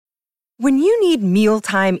When you need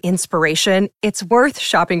mealtime inspiration, it's worth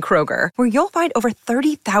shopping Kroger, where you'll find over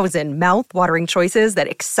 30,000 mouth-watering choices that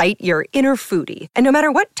excite your inner foodie. And no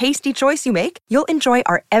matter what tasty choice you make, you'll enjoy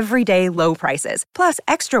our everyday low prices, plus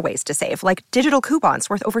extra ways to save, like digital coupons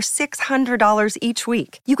worth over $600 each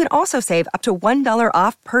week. You can also save up to $1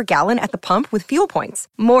 off per gallon at the pump with fuel points.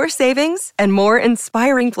 More savings and more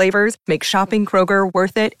inspiring flavors make shopping Kroger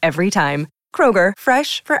worth it every time. Kroger,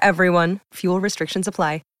 fresh for everyone. Fuel restrictions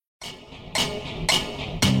apply.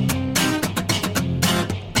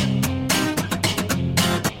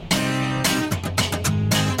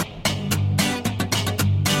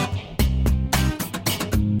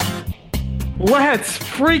 Let's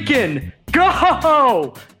freaking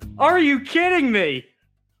go! Are you kidding me?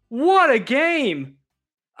 What a game!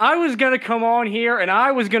 I was going to come on here and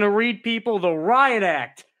I was going to read people the riot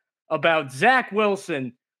act about Zach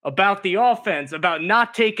Wilson, about the offense, about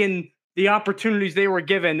not taking the opportunities they were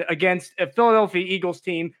given against a Philadelphia Eagles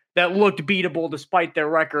team that looked beatable despite their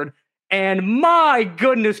record. And my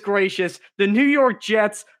goodness gracious, the New York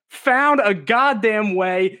Jets found a goddamn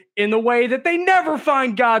way in the way that they never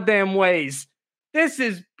find goddamn ways. This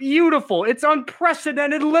is beautiful. It's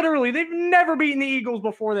unprecedented, literally. They've never beaten the Eagles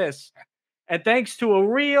before this. And thanks to a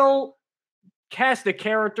real cast of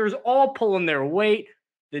characters all pulling their weight,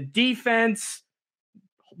 the defense,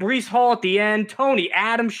 Breece Hall at the end, Tony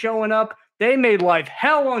Adams showing up, they made life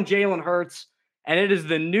hell on Jalen Hurts. And it is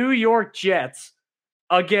the New York Jets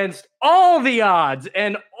against all the odds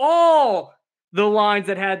and all the lines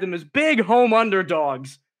that had them as big home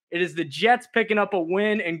underdogs. It is the Jets picking up a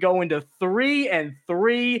win and going to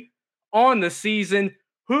 3-3 on the season.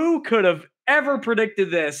 Who could have ever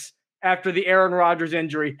predicted this after the Aaron Rodgers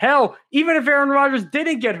injury? Hell, even if Aaron Rodgers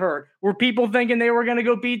didn't get hurt, were people thinking they were going to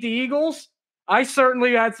go beat the Eagles? I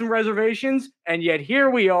certainly had some reservations, and yet here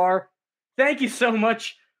we are. Thank you so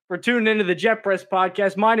much for tuning into the Jet Press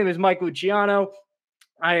podcast. My name is Mike Luciano.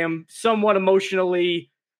 I am somewhat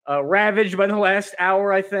emotionally ravaged by the last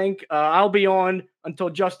hour, I think. I'll be on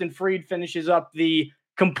until Justin Freed finishes up the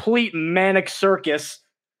complete manic circus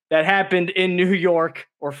that happened in New York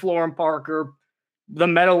or Florham Park or the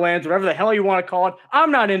Meadowlands, whatever the hell you want to call it.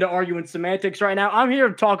 I'm not into arguing semantics right now. I'm here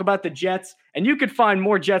to talk about the Jets, and you can find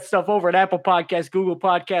more Jets stuff over at Apple Podcasts, Google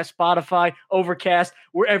Podcasts, Spotify, Overcast,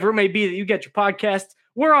 wherever it may be that you get your podcasts.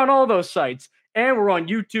 We're on all those sites, and we're on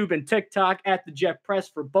YouTube and TikTok at the Jet Press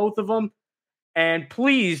for both of them. And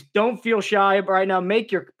please don't feel shy right now. Make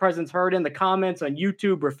your presence heard in the comments on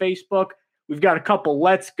YouTube or Facebook. We've got a couple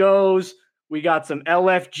Let's Goes. We got some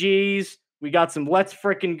LFGs. We got some Let's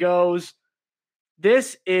Frickin' Goes.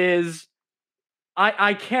 This is,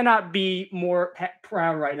 I cannot be more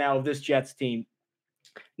proud right now of this Jets team.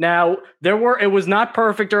 Now, it was not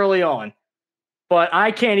perfect early on, but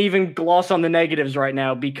I can't even gloss on the negatives right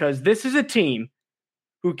now because this is a team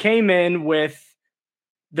who came in with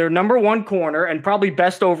their number one corner and probably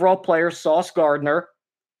best overall player, Sauce Gardner,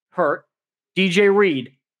 hurt. DJ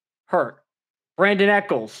Reed, hurt. Brandon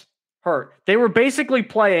Echols, hurt. They were basically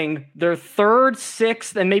playing their third,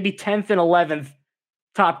 sixth, and maybe 10th and 11th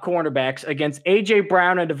top cornerbacks against A.J.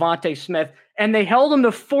 Brown and Devontae Smith, and they held them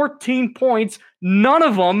to 14 points, none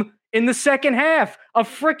of them in the second half. A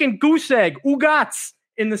freaking goose egg, Ugats,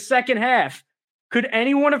 in the second half. Could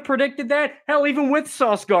anyone have predicted that? Hell, even with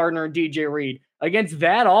Sauce Gardner and DJ Reed. Against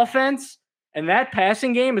that offense and that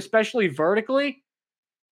passing game, especially vertically,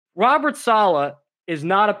 Robert Saleh is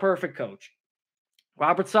not a perfect coach.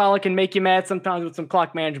 Robert Saleh can make you mad sometimes with some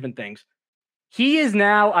clock management things. He is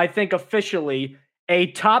now, I think, officially a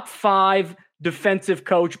top 5 defensive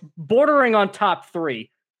coach, bordering on top 3.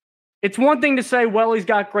 It's one thing to say, well, he's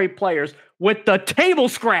got great players. With the table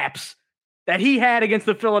scraps that he had against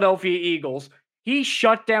the Philadelphia Eagles, he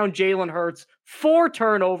shut down Jalen Hurts, 4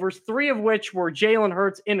 turnovers, 3 of which were Jalen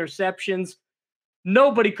Hurts interceptions.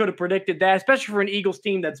 Nobody could have predicted that, especially for an Eagles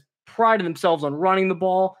team that's prided themselves on running the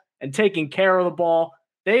ball and taking care of the ball.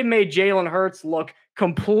 They made Jalen Hurts look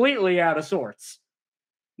completely out of sorts.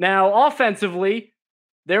 Now, offensively,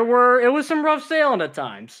 it was some rough sailing at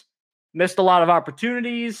times. Missed a lot of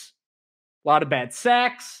opportunities, a lot of bad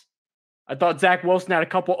sacks. I thought Zach Wilson had a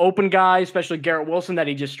couple open guys, especially Garrett Wilson, that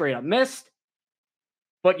he just straight up missed.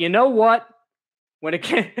 But you know what? When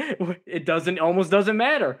it almost doesn't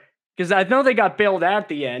matter. Because I know they got bailed out at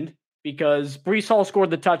the end because Breece Hall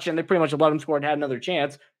scored the touchdown. They pretty much let him score and had another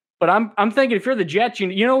chance. But I'm thinking if you're the Jets,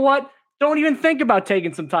 you know what? Don't even think about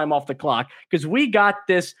taking some time off the clock because we got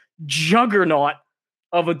this juggernaut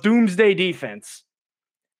of a doomsday defense.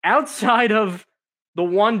 Outside of the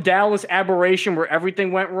one Dallas aberration where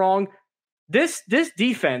everything went wrong, This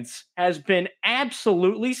defense has been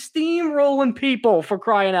absolutely steamrolling people, for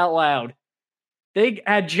crying out loud. They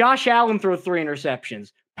had Josh Allen throw 3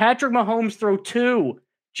 interceptions, Patrick Mahomes throw 2,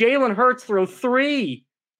 Jalen Hurts throw 3.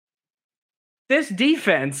 This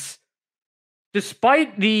defense,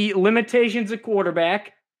 despite the limitations at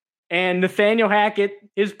quarterback and Nathaniel Hackett,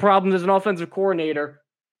 his problems as an offensive coordinator,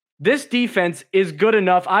 this defense is good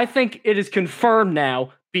enough. I think it is confirmed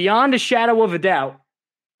now, beyond a shadow of a doubt,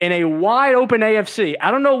 in a wide open AFC. I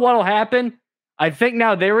don't know what will happen. I think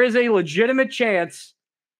now there is a legitimate chance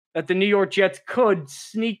that the New York Jets could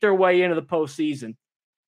sneak their way into the postseason.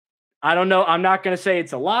 I don't know. I'm not going to say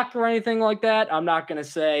it's a lock or anything like that. I'm not going to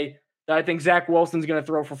say that I think Zach Wilson's going to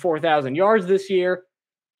throw for 4,000 yards this year.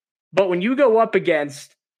 But when you go up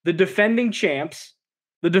against the defending champs,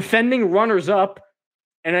 the defending runners-up,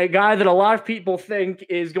 and a guy that a lot of people think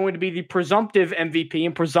is going to be the presumptive MVP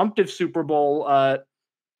and presumptive Super Bowl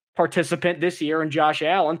participant this year in Josh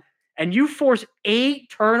Allen, and you force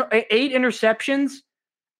 8 interceptions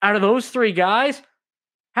out of those 3 guys,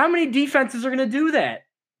 how many defenses are going to do that?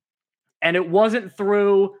 And it wasn't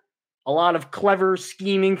through a lot of clever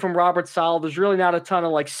scheming from Robert Saleh. There's really not a ton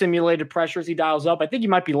of simulated pressures he dials up. I think he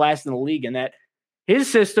might be last in the league in that.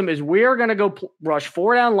 His system is we're going to go rush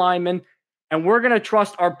 4 down linemen, and we're going to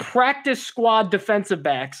trust our practice squad defensive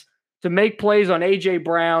backs to make plays on A.J.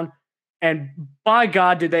 Brown. And by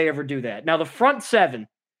God, did they ever do that. Now, the front 7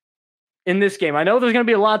 in this game, I know there's going to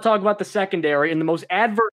be a lot of talk about the secondary in the most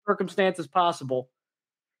adverse circumstances possible.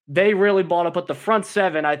 They really bought up, but the front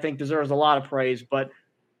 7, I think, deserves a lot of praise. But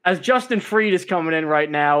as Justin Freed is coming in right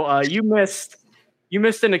now, you missed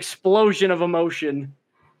an explosion of emotion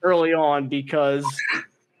early on because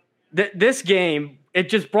this game, it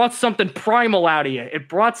just brought something primal out of you. It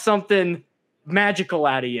brought something magical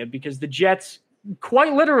out of you because the Jets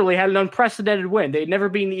quite literally had an unprecedented win. They'd never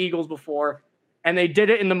beaten the Eagles before, and they did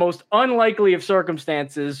it in the most unlikely of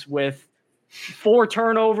circumstances with 4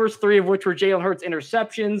 turnovers, 3 of which were Jalen Hurts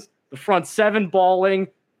interceptions, the front 7 balling,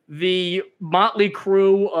 the motley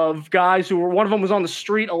crew of guys who were, one of them was on the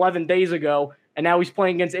street 11 days ago, and now he's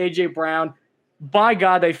playing against A.J. Brown. By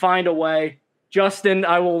God, they find a way. Justin,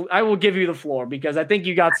 I will give you the floor because I think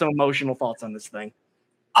you got some emotional thoughts on this thing.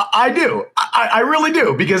 I do. I really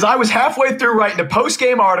do, because I was halfway through writing a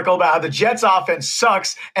post-game article about how the Jets offense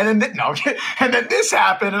sucks, and then this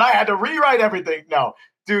happened, and I had to rewrite everything. No,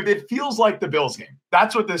 dude, it feels like the Bills game.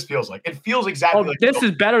 That's what this feels like. It feels exactly like this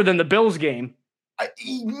is better than the Bills game.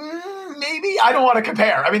 Maybe. I don't want to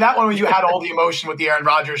compare. I mean, that one when you had all the emotion with the Aaron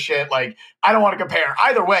Rodgers shit, I don't want to compare.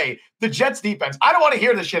 Either way, the Jets defense, I don't want to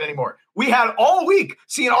hear this shit anymore. We had all week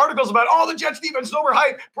seeing articles about, the Jets defense is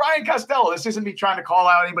overhyped. Brian Costello, this isn't me trying to call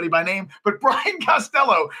out anybody by name, but Brian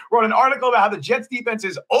Costello wrote an article about how the Jets defense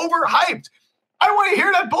is overhyped. I don't want to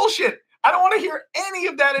hear that bullshit. I don't want to hear any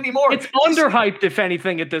of that anymore. It's underhyped, if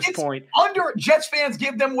anything, at this point. Jets fans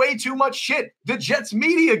give them way too much shit. The Jets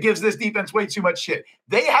media gives this defense way too much shit.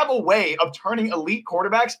 They have a way of turning elite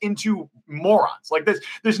quarterbacks into morons.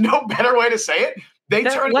 There's no better way to say it.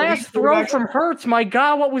 That last throw from Hurts, my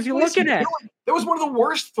God, what was he looking at? That was one of the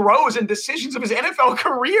worst throws and decisions of his NFL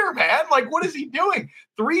career, man. What is he doing?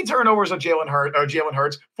 3 turnovers of Jalen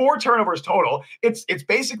Hurts, 4 turnovers total. It's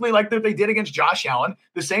basically like that they did against Josh Allen,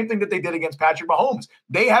 the same thing that they did against Patrick Mahomes.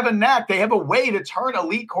 They have a knack. They have a way to turn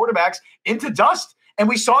elite quarterbacks into dust. And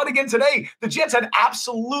we saw it again today. The Jets had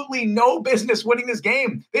absolutely no business winning this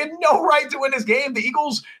game. They had no right to win this game. The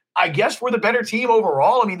Eagles, I guess, were the better team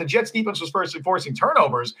overall. I mean, the Jets defense was first forcing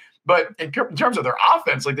turnovers, but in terms of their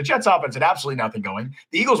offense, the Jets offense had absolutely nothing going.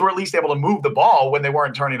 The Eagles were at least able to move the ball when they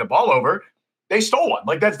weren't turning the ball over. They stole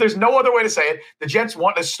one. There's no other way to say it. The Jets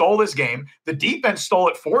stole this game. The defense stole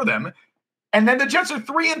it for them. And then the Jets are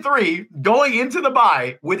 3-3 going into the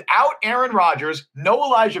bye without Aaron Rodgers, no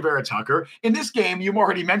Elijah Vera Tucker. In this game, you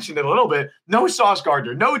already mentioned it a little bit, no Sauce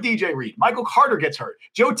Gardner, no DJ Reed. Michael Carter gets hurt.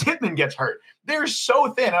 Joe Tippmann gets hurt. They're so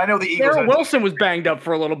thin. And I know the Eagles. Garrett Wilson was banged up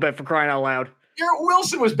for a little bit, for crying out loud. Garrett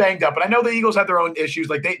Wilson was banged up, and I know the Eagles had their own issues.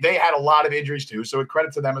 They had a lot of injuries too, so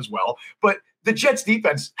credit to them as well. But the Jets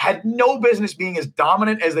defense had no business being as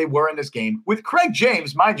dominant as they were in this game. With Craig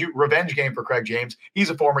James, mind you, revenge game for Craig James.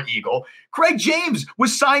 He's a former Eagle. Craig James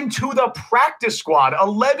was signed to the practice squad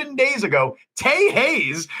 11 days ago. Tay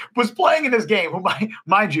Hayes was playing in this game, who,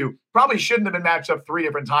 mind you, probably shouldn't have been matched up 3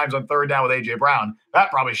 different times on 3rd down with A.J. Brown.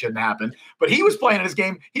 That probably shouldn't happen. But he was playing in this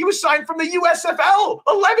game. He was signed from the USFL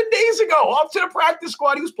 11 days ago off to the practice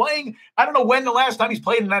squad. He was playing, I don't know when the last time he's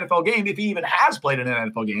played in an NFL game, if he even has played in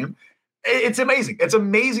an NFL game. It's amazing. It's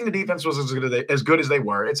amazing the defense was as good as they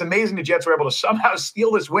were. It's amazing the Jets were able to somehow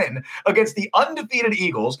steal this win against the undefeated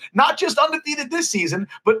Eagles, not just undefeated this season,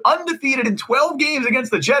 but undefeated in 12 games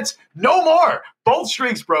against the Jets. No more. Both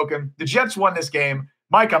streaks broken. The Jets won this game.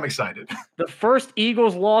 Mike, I'm excited. The first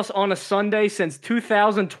Eagles loss on a Sunday since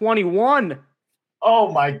 2021.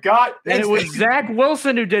 Oh, my God. And it was Zach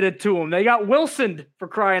Wilson who did it to him. They got Wilson, for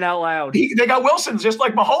crying out loud. They got Wilson just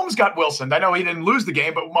like Mahomes got Wilson. I know he didn't lose the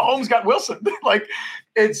game, but Mahomes got Wilson.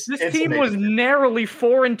 This team was narrowly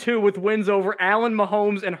 4-2 with wins over Allen,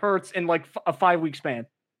 Mahomes, and Hurts in like a 5-week span.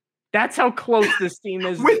 That's how close this team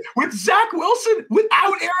is. with Zach Wilson,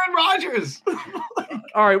 without Aaron Rodgers.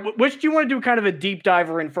 All right, which do you want to do kind of a deep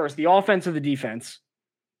diver in first, the offense or the defense?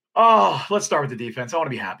 Oh, let's start with the defense. I want to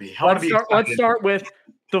be happy. Let's start with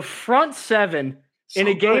the front seven in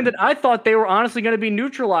a game that I thought they were honestly going to be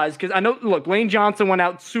neutralized. Because I know, look, Lane Johnson went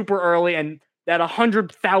out super early, and that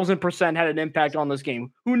 100,000% had an impact on this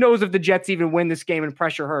game. Who knows if the Jets even win this game and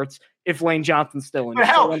pressure hurts if Lane Johnson's still in? But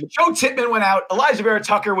hell, Joe Tippmann went out. Elijah Vera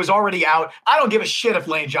Tucker was already out. I don't give a shit if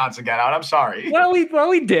Lane Johnson got out. I'm sorry. Well,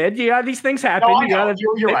 he did. Yeah, these things happen. No,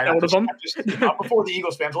 you're right. Before the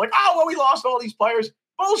Eagles fans were like, oh, well, we lost all these players.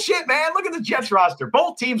 Bullshit, man. Look at the Jets roster.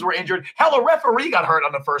 Both teams were injured. Hell, a referee got hurt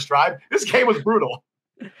on the first drive. This game was brutal.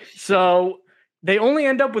 So they only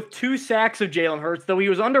end up with 2 sacks of Jalen Hurts, though he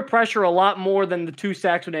was under pressure a lot more than the 2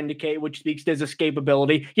 sacks would indicate, which speaks to his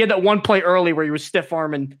escapability. He had that one play early where he was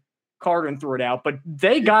stiff-arming Carter and threw it out, but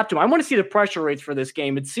they got to him. I want to see the pressure rates for this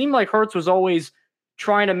game. It seemed like Hurts was always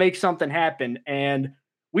trying to make something happen, and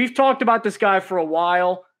we've talked about this guy for a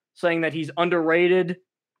while, saying that he's underrated,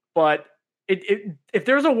 but if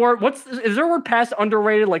there's a word, is there a word past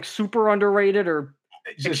underrated, like super underrated or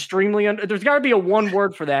extremely under? There's got to be a one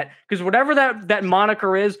word for that, because whatever that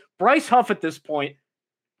moniker is, Bryce Huff at this point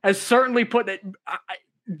has certainly put it.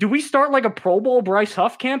 Do we start like a Pro Bowl Bryce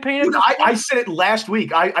Huff campaign? Dude, I said it last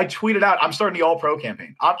week. I tweeted out, I'm starting the All-Pro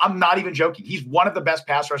campaign. I'm not even joking. He's one of the best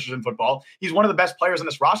pass rushers in football. He's one of the best players on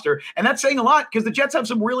this roster. And that's saying a lot, because the Jets have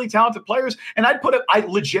some really talented players. And I'm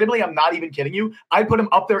not even kidding you, I'd put him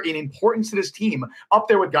up there in importance to this team, up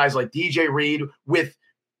there with guys like DJ Reed, with,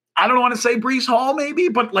 I don't want to say Breece Hall maybe,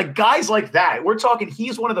 but like guys like that. We're talking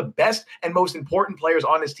he's one of the best and most important players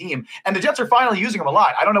on this team. And the Jets are finally using him a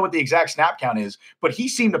lot. I don't know what the exact snap count is, but he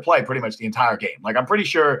seemed to play pretty much the entire game. Like, I'm pretty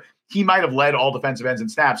sure he might have led all defensive ends in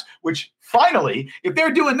snaps, which finally, if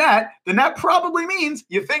they're doing that, then that probably means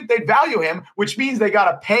you think they'd value him, which means they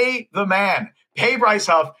got to pay the man. Pay Bryce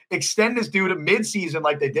Huff, extend this dude to midseason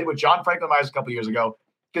like they did with John Franklin Myers a couple years ago,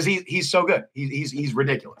 because he's so good. He's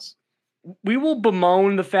ridiculous. We will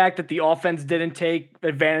bemoan the fact that the offense didn't take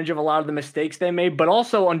advantage of a lot of the mistakes they made, but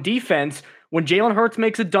also on defense, when Jalen Hurts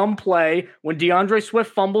makes a dumb play, when DeAndre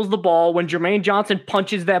Swift fumbles the ball, when Jermaine Johnson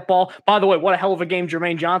punches that ball. By the way, what a hell of a game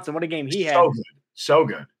Jermaine Johnson. What a game he had. So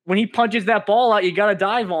good. When he punches that ball out, you got to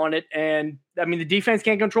dive on it. And, I mean, the defense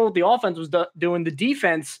can't control what the offense was doing. The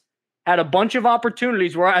defense had a bunch of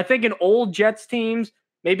opportunities where I think in old Jets teams,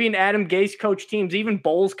 maybe in Adam Gase coach teams, even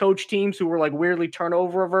Bowles coach teams who were like weirdly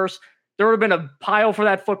turnover averse, there would have been a pile for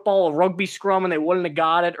that football, a rugby scrum, and they wouldn't have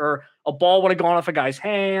got it, or a ball would have gone off a guy's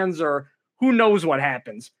hands, or who knows what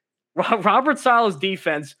happens. Robert Saleh's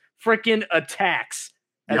defense freaking attacks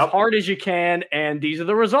as hard as you can, and these are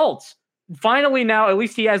the results. Finally now, at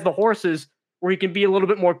least he has the horses where he can be a little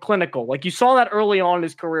bit more clinical. Like, you saw that early on in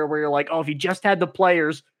his career where you're like, oh, if he just had the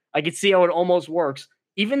players, I could see how it almost works.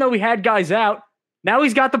 Even though he had guys out, now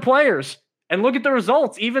he's got the players. And look at the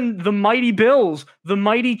results. Even the mighty Bills, the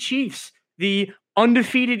mighty Chiefs, the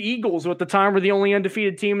undefeated Eagles, who at the time were the only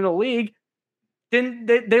undefeated team in the league, then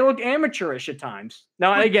they look amateurish at times.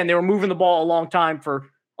 Now, again, they were moving the ball a long time for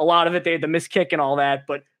a lot of it. They had the missed kick and all that.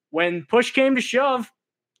 But when push came to shove,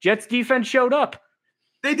 Jets defense showed up.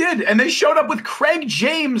 They did, and they showed up with Craig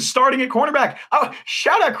James starting at cornerback. Oh,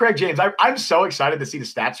 shout out Craig James. I'm so excited to see the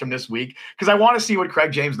stats from this week because I want to see what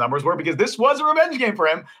Craig James' numbers were, because this was a revenge game for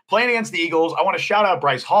him playing against the Eagles. I want to shout out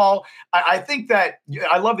Bryce Hall. I think that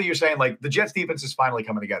I love that you're saying like the Jets defense is finally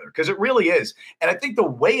coming together, because it really is. And I think the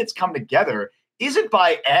way it's come together isn't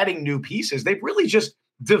by adding new pieces. They've really just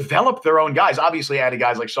developed their own guys, obviously added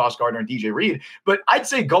guys like Sauce Gardner and DJ Reed. But I'd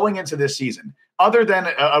say going into this season, other than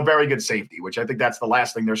a very good safety, which I think that's the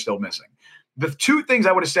last thing they're still missing, the two things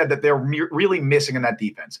I would have said that they're really missing in that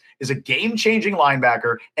defense is a game-changing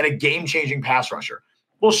linebacker and a game-changing pass rusher.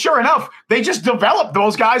 Well, sure enough, they just developed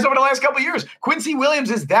those guys over the last couple of years. Quincy Williams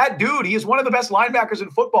is that dude. He is one of the best linebackers in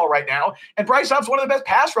football right now. And Bryce Huff's one of the best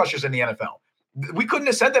pass rushers in the NFL. We couldn't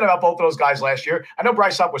have said that about both of those guys last year. I know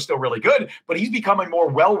Bryce Huff was still really good, but he's become a more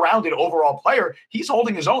well-rounded overall player. He's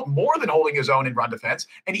holding his own, more than holding his own in run defense.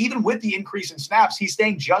 And even with the increase in snaps, he's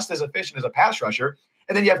staying just as efficient as a pass rusher.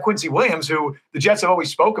 And then you have Quincy Williams, who the Jets have always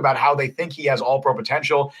spoke about how they think he has all-pro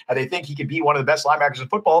potential, how they think he could be one of the best linebackers in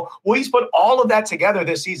football. Well, he's put all of that together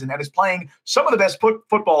this season and is playing some of the best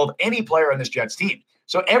football of any player on this Jets team.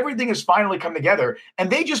 So everything has finally come together, and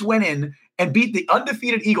they just went in and beat the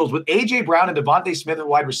undefeated Eagles with A.J. Brown and Devontae Smith at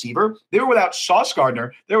wide receiver. They were without Sauce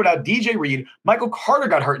Gardner. They were without DJ Reed. Michael Carter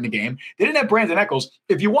got hurt in the game. They didn't have Brandon Echols.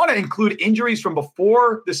 If you want to include injuries from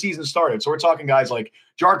before the season started, so we're talking guys like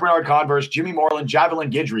Jarek Bernard-Converse, Jimmy Moreland,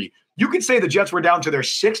 Javelin Guidry, you could say the Jets were down to their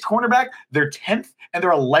 6th cornerback, their 10th, and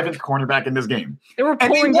their 11th cornerback in this game. They were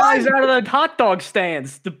pulling guys out of the hot dog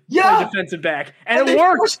stands to play defensive back, and it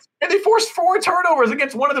worked. They forced 4 turnovers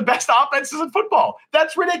against one of the best offenses in football.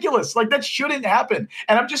 That's ridiculous. Like, that shouldn't happen.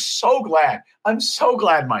 And I'm just so glad. I'm so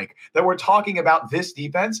glad, Mike, that we're talking about this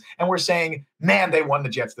defense and we're saying, man, they won the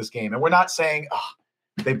Jets this game. And we're not saying, oh,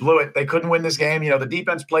 they blew it. They couldn't win this game. You know, the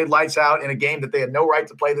defense played lights out in a game that they had no right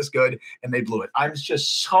to play this good, and they blew it. I'm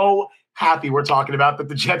just so happy we're talking about that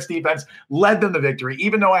the Jets defense led them to victory,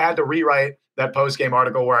 even though I had to rewrite that post-game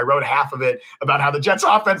article where I wrote half of it about how the Jets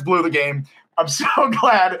offense blew the game. I'm so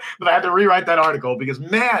glad that I had to rewrite that article because,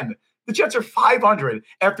 man, the Jets are 500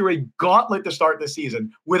 after a gauntlet to start this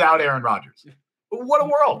season without Aaron Rodgers. What a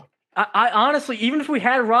world. I honestly, even if we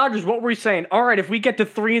had Rodgers, what were we saying? All right, if we get to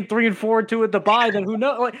 3-3 and 4-2 at the bye, then who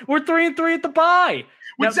knows? Like, we're 3-3 at the bye.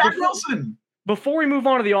 With Zach Wilson. Before we move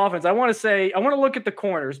on to the offense, I want to look at the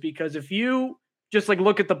corners because if you just like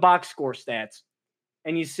look at the box score stats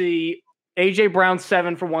and you see A.J. Brown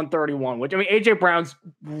 7 for 131, which, I mean, A.J. Brown's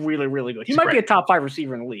really, really good. He might be a top 5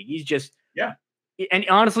 receiver in the league. He's just And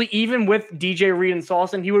honestly, even with DJ Reed and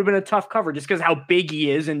Sauce, he would have been a tough cover just because how big he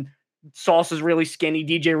is, and Sauce is really skinny.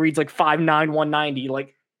 DJ Reed's like 5'9", 190.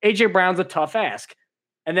 Like, A.J. Brown's a tough ask.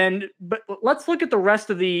 And then, but let's look at the rest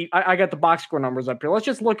of I got the box score numbers up here. Let's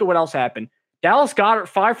just look at what else happened. Dallas Goedert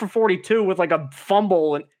 5 for 42 with like a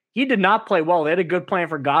fumble, and he did not play well. They had a good plan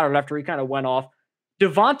for Goddard after he kind of went off.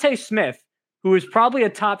 Devontae Smith, who is probably a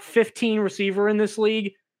top 15 receiver in this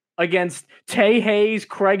league, against Tay Hayes,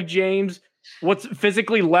 Craig James, what's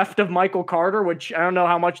physically left of Michael Carter, which I don't know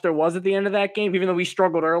how much there was at the end of that game, even though we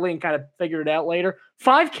struggled early and kind of figured it out later.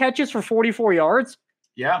 5 catches for 44 yards.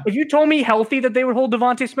 Yeah. If you told me healthy that they would hold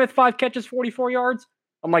Devontae Smith 5 catches, 44 yards,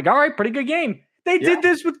 I'm like, all right, pretty good game. They did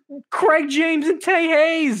this with Craig James and Tay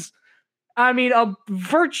Hayes. I mean, a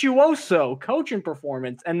virtuoso coaching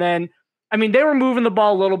performance. And then, I mean, they were moving the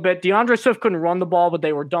ball a little bit. DeAndre Swift couldn't run the ball, but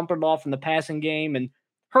they were dumping it off in the passing game. And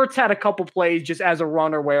Hurts had a couple plays just as a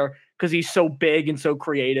runner where, because he's so big and so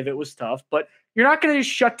creative, it was tough. But you're not going to just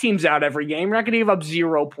shut teams out every game. You're not going to give up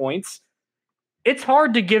 0 points. It's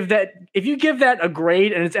hard to give that. If you give that a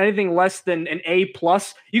grade and it's anything less than an A+,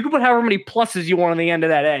 you can put however many pluses you want on the end of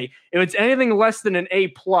that A. If it's anything less than an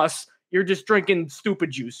A+, you're just drinking stupid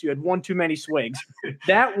juice. You had one too many swigs.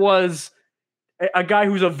 That was a guy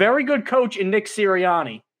who's a very good coach in Nick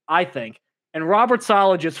Sirianni, I think. And Robert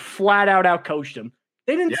Saleh just flat out outcoached him.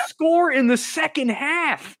 They didn't score in the second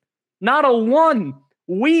half. Not a one.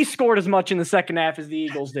 We scored as much in the second half as the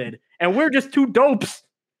Eagles did. And we're just two dopes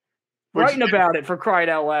writing about it, for crying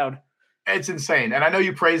out loud. It's insane. And I know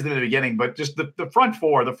you praised them in the beginning, but just the front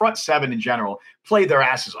 4, the front 7 in general, played their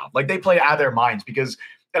asses off. Like, they played out of their minds because –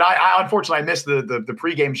 and I unfortunately, I missed the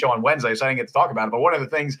pregame show on Wednesday, so I didn't get to talk about it. But one of the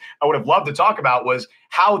things I would have loved to talk about was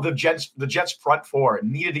how the Jets front 4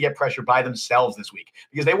 needed to get pressure by themselves this week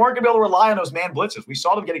because they weren't going to be able to rely on those man blitzes. We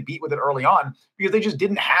saw them getting beat with it early on because they just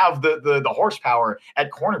didn't have the horsepower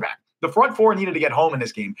at cornerback. The front 4 needed to get home in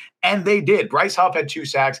this game, and they did. Bryce Huff had 2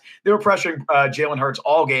 sacks. They were pressuring Jalen Hurts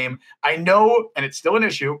all game. I know, and it's still an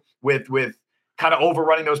issue with kind of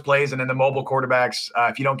overrunning those plays and then the mobile quarterbacks.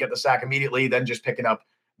 If you don't get the sack immediately, then just picking up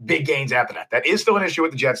big gains after that. That is still an issue with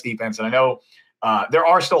the Jets defense. And I know there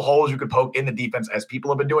are still holes you could poke in the defense, as people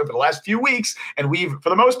have been doing for the last few weeks. And we've, for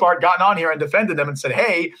the most part, gotten on here and defended them and said,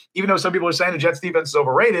 hey, even though some people are saying the Jets defense is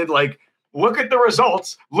overrated, like, look at the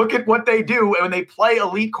results. Look at what they do. And when they play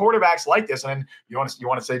elite quarterbacks like this, and you want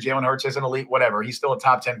to say Jalen Hurts isn't elite, whatever. He's still a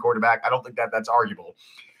top 10 quarterback. I don't think that's arguable.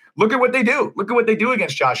 Look at what they do. Look at what they do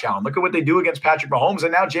against Josh Allen. Look at what they do against Patrick Mahomes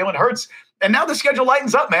and now Jalen Hurts. And now the schedule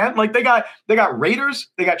lightens up, man. Like, they got Raiders,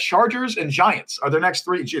 they got Chargers, and Giants are their next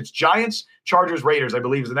 3. It's Giants, Chargers, Raiders, I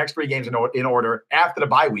believe, is the next 3 games in order after the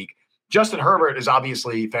bye week. Justin Herbert is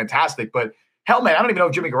obviously fantastic, but hell, man, I don't even know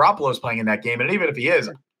if Jimmy Garoppolo is playing in that game. And even if he is,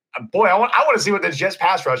 boy, I want to see what the Jets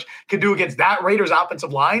pass rush can do against that Raiders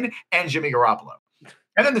offensive line and Jimmy Garoppolo.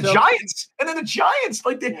 And then the Giants,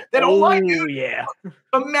 like that O-line. Oh, yeah.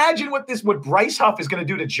 Imagine what Bryce Huff is going to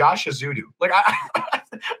do to Josh Azudu. Like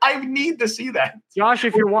I need to see that. Josh,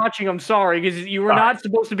 if you're watching, I'm sorry because you were not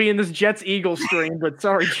supposed to be in this Jets-Eagles stream, but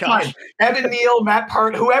sorry, Josh. Fine. Evan Neal, Matt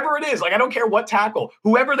Part, whoever it is, like I don't care what tackle,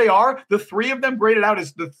 whoever they are, the three of them graded out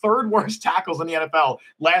as the third worst tackles in the NFL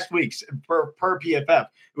last week per PFF.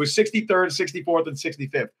 It was 63rd, 64th, and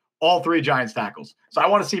 65th. All three Giants tackles. So I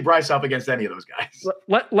want to see Bryce up against any of those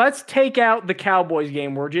guys. Let's take out the Cowboys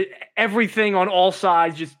game where everything on all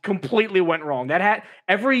sides just completely went wrong.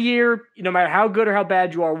 Every year, no matter how good or how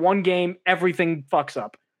bad you are, one game, everything fucks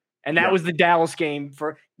up. And that was the Dallas game.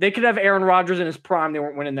 They could have Aaron Rodgers in his prime. They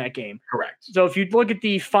weren't winning that game. Correct. So if you look at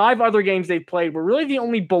the 5 other games they played, where really the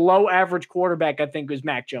only below average quarterback, I think, was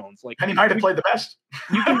Mac Jones. Like, and he might have played the best.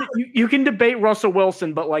 you can debate Russell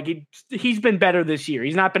Wilson, but like he's been better this year.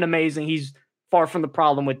 He's not been amazing. He's far from the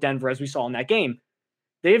problem with Denver, as we saw in that game.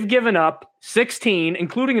 They've given up 16,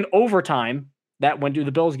 including an overtime that went to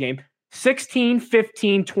the Bills game, 16,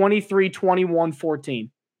 15, 23, 21,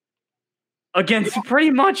 14. Against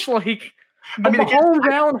pretty much like Mahomes,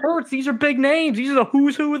 Allen Hurts. These are big names. These are the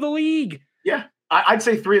who's who of the league. Yeah. I'd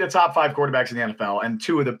say 3 of the top 5 quarterbacks in the NFL and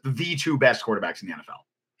 2 of the 2 best quarterbacks in the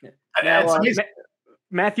NFL. Now,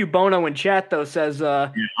 Matthew Bono in chat, though, says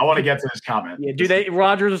I want to get to this comment. Yeah,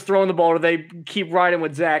 Rodgers is throwing the ball, or they keep riding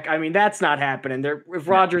with Zach? I mean, that's not happening. If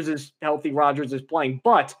Rodgers is healthy, Rodgers is playing.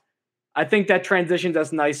 But I think that transitions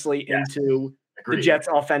us nicely into the Jets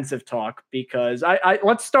offensive talk, because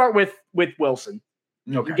let's start with Wilson.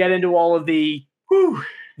 Okay. Get into all of the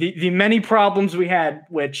many problems we had,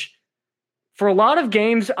 which for a lot of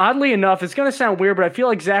games, oddly enough, it's going to sound weird, but I feel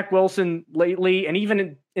like Zach Wilson lately, and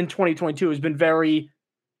even in 2022, has been very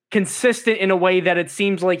consistent in a way that it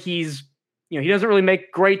seems like he doesn't really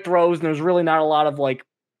make great throws, and there's really not a lot of like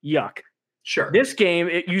yuck. Sure. This game,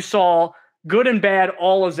 you saw good and bad,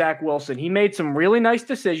 all of Zach Wilson. He made some really nice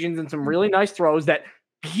decisions and some really nice throws. That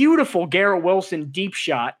beautiful Garrett Wilson deep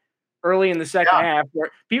shot early in the second half where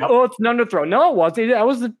it's an underthrow. No, it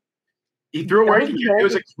wasn't. He threw it where it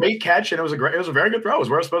was a great catch, and it was a very good throw. It was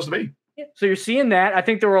where it was supposed to be. Yeah. So you're seeing that. I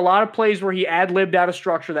think there were a lot of plays where he ad-libbed out of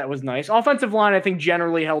structure that was nice. Offensive line, I think,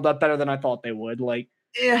 generally held up better than I thought they would.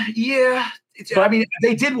 Yeah. I mean,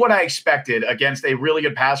 they did what I expected against a really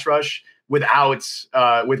good pass rush without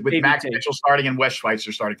with Max Mitchell starting and Wes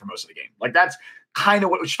Schweitzer starting for most of the game. Like that's kind of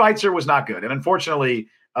what Schweitzer was not good, and unfortunately,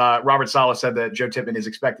 Robert Saleh said that Joe Tippmann is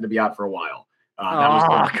expected to be out for a while.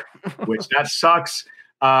 Which that sucks.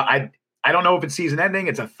 I don't know if it's season ending.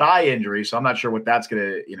 It's a thigh injury, so I'm not sure what that's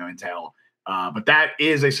going to entail. But that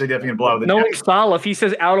is a significant blow. Knowing Saleh, if he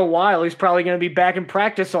says out a while, he's probably going to be back in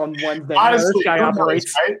practice on Wednesday. Honestly, this guy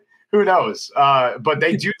operates. Right? Who knows? But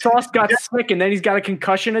they do. Sauce got sick, and then he's got a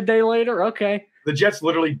concussion a day later. Okay. The Jets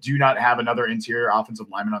literally do not have another interior offensive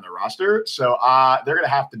lineman on their roster, so they're going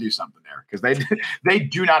to have to do something there because they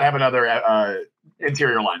do not have another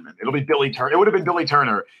interior lineman. It'll be Billy Turner. It would have been Billy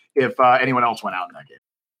Turner if anyone else went out in that game.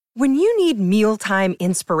 When you need mealtime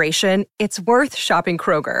inspiration, it's worth shopping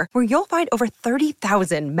Kroger, where you'll find over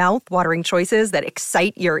 30,000 mouth-watering choices that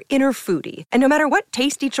excite your inner foodie. And no matter what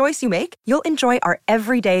tasty choice you make, you'll enjoy our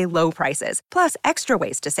everyday low prices, plus extra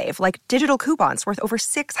ways to save, like digital coupons worth over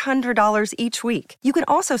 $600 each week. You can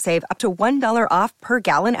also save up to $1 off per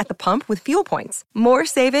gallon at the pump with fuel points. More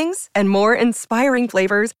savings and more inspiring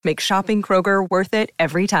flavors make shopping Kroger worth it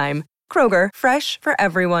every time. Kroger, fresh for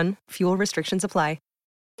everyone. Fuel restrictions apply.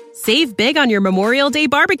 Save big on your Memorial Day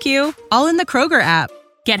barbecue, all in the Kroger app.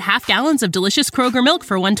 Get half gallons of delicious Kroger milk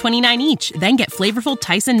for $1.29 each. Then get flavorful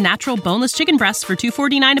Tyson natural boneless chicken breasts for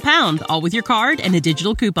 $2.49 a pound, all with your card and a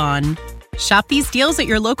digital coupon. Shop these deals at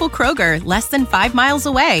your local Kroger, less than 5 miles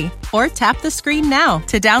away. Or tap the screen now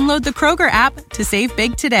to download the Kroger app to save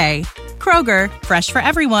big today. Kroger, fresh for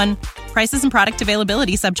everyone. Prices and product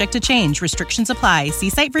availability subject to change. Restrictions apply. See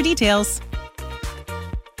site for details.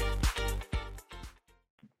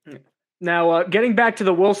 Now, getting back to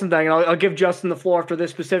the Wilson thing, and I'll give Justin the floor after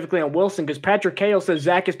this specifically on Wilson, because Patrick Cahill says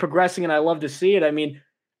Zach is progressing, and I love to see it. I mean,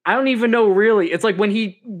 I don't even know really. It's like when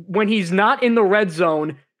he's not in the red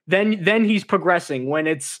zone, then he's progressing. When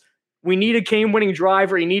it's we need a game-winning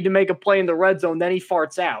drive or you need to make a play in the red zone, then he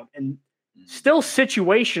farts out. And still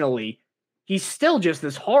situationally, he's still just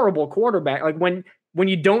this horrible quarterback. Like when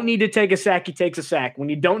you don't need to take a sack, he takes a sack. When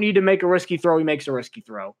you don't need to make a risky throw, he makes a risky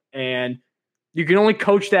throw. And you can only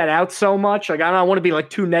coach that out so much. Like, I don't want to be like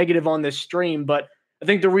too negative on this stream, but I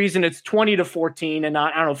think the reason it's 20-14 and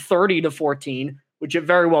not, 30-14, which it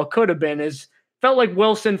very well could have been, is felt like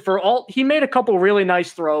Wilson he made a couple really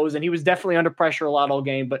nice throws and he was definitely under pressure a lot all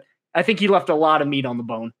game, but I think he left a lot of meat on the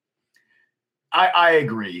bone. I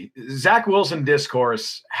agree. Zach Wilson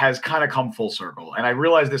discourse has kind of come full circle. And I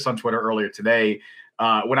realized this on Twitter earlier today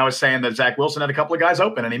when I was saying that Zach Wilson had a couple of guys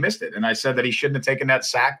open and he missed it. And I said that he shouldn't have taken that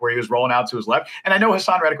sack where he was rolling out to his left. And I know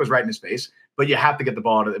Hassan Reddick was right in his face, but you have to get the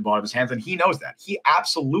ball out of his hands. And he knows that. He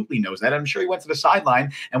absolutely knows that. I'm sure he went to the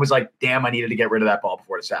sideline and was like, damn, I needed to get rid of that ball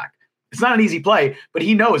before the sack. It's not an easy play, but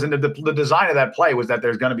he knows. And the design of that play was that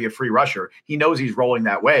there's going to be a free rusher. He knows he's rolling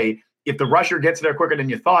that way. If the rusher gets there quicker than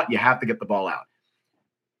you thought, you have to get the ball out.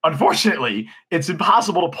 Unfortunately, it's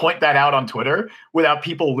impossible to point that out on Twitter without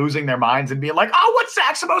people losing their minds and being like, oh, what's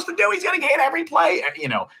Zach supposed to do? He's going to hit every play. You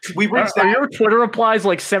know, we've reached that. Are your Twitter replies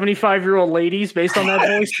like 75-year-old ladies based on that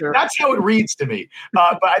voice? That's how it reads to me.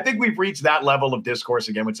 But I think we've reached that level of discourse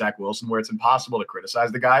again with Zach Wilson where it's impossible to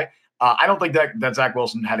criticize the guy. I don't think that Zach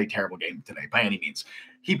Wilson had a terrible game today by any means.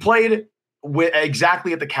 He played with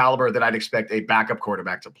exactly at the caliber that I'd expect a backup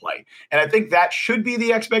quarterback to play. And I think that should be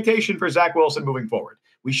the expectation for Zach Wilson moving forward.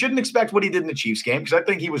 We shouldn't expect what he did in the Chiefs game because I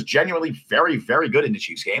think he was genuinely very, very good in the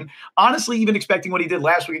Chiefs game. Honestly, even expecting what he did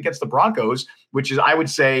last week against the Broncos, which is, I would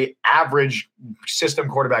say, average system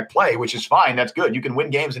quarterback play, which is fine. That's good. You can win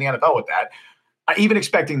games in the NFL with that. Even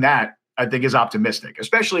expecting that, I think, is optimistic,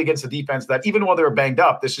 especially against the defense that even while they were banged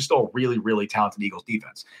up, this is still a really, really talented Eagles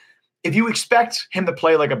defense. If you expect him to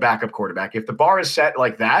play like a backup quarterback, if the bar is set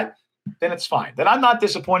like that, then it's fine. Then I'm not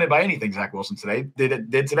disappointed by anything Zach Wilson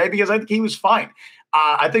did today because I think he was fine.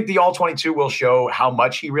 I think the All-22 will show how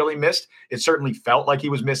much he really missed. It certainly felt like he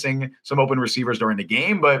was missing some open receivers during the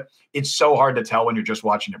game, but it's so hard to tell when you're just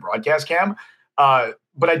watching the broadcast cam.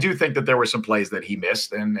 But I do think that there were some plays that he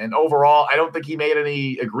missed. And overall, I don't think he made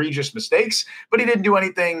any egregious mistakes, but he didn't do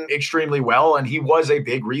anything extremely well. And he was a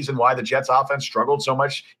big reason why the Jets offense struggled so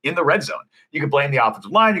much in the red zone. You could blame the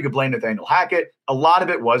offensive line. You could blame Nathaniel Hackett. A lot of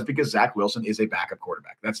it was because Zach Wilson is a backup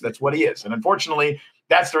quarterback. That's what he is. And unfortunately,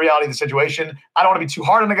 that's the reality of the situation. I don't want to be too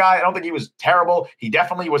hard on the guy. I don't think he was terrible. He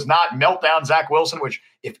definitely was not meltdown Zach Wilson, which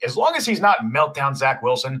as long as he's not meltdown Zach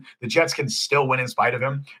Wilson, the Jets can still win in spite of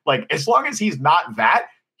him. Like, as long as he's not that,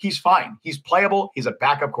 he's fine. He's playable. He's a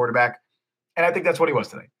backup quarterback. And I think that's what he was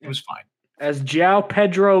today. He was fine. As João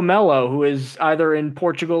Pedro Melo, who is either in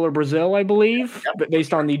Portugal or Brazil, I believe, but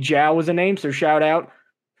based on the João as a name, so shout out.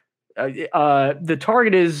 The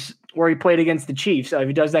target is where he played against the Chiefs. If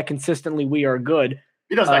he does that consistently, we are good.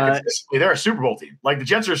 He does that consistently. They're a Super Bowl team. Like, the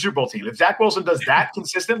Jets are a Super Bowl team. If Zach Wilson does that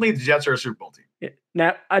consistently, the Jets are a Super Bowl team.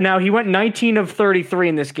 Now he went 19 of 33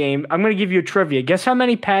 in this game. I'm going to give you a trivia. Guess how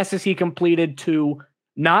many passes he completed to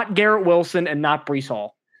not Garrett Wilson and not Breece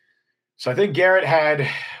Hall? So I think Garrett had,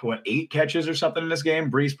 8 catches or something in this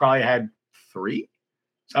game. Breece probably had 3.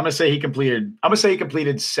 So I'm going to say he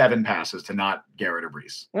completed 7 passes to not Garrett or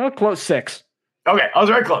Breece. Well, close, 6. Okay, I was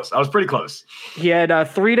very close. I was pretty close. He had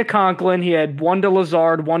 3 to Conklin. He had 1 to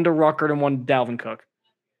Lazard, 1 to Ruckert, and 1 to Dalvin Cook.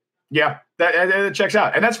 Yeah, that checks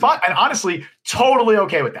out. And that's fine. And honestly, totally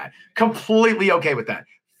okay with that. Completely okay with that.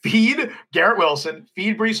 Feed Garrett Wilson,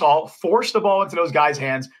 feed Breece Hall, force the ball into those guys'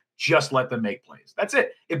 hands. Just let them make plays. That's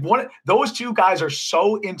it. If those two guys are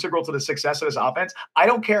so integral to the success of this offense, I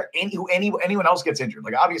don't care who anyone else gets injured.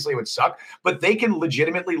 Like, obviously it would suck, but they can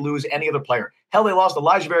legitimately lose any other player. Hell, they lost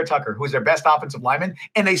Elijah Vera Tucker, who is their best offensive lineman,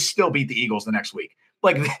 and they still beat the Eagles the next week.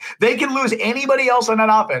 Like, they can lose anybody else on that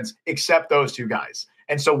offense except those two guys.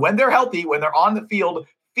 And so when they're healthy, when they're on the field,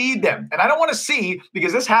 feed them. And I don't want to see,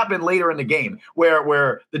 because this happened later in the game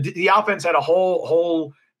where the offense had a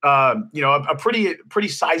whole a pretty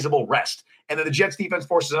sizable rest. And then the Jets defense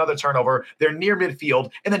forces another turnover. They're near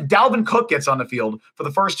midfield. And then Dalvin Cook gets on the field for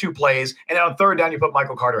the first 2 plays. And then on 3rd down, you put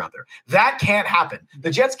Michael Carter out there. That can't happen.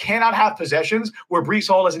 The Jets cannot have possessions where Breece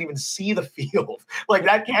Hall doesn't even see the field. Like,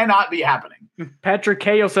 that cannot be happening. Patrick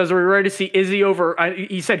Cahill says, are we ready to see Izzy over?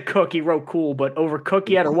 He said Cook. He wrote cool, but over Cook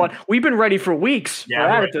yet or what? We've been ready for weeks for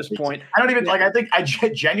that at this point. I don't even I think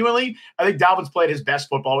Dalvin's played his best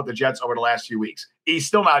football with the Jets over the last few weeks. He's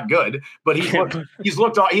still not good, but he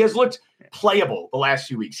has looked playable the last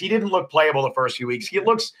few weeks. He didn't look playable the first few weeks. He at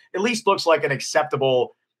least looks like an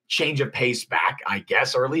acceptable change of pace back, I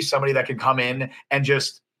guess, or at least somebody that can come in and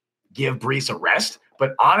just give Breece a rest.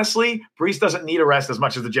 But honestly, Breece doesn't need a rest as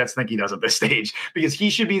much as the Jets think he does at this stage, because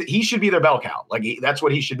he should be their bell cow. Like, that's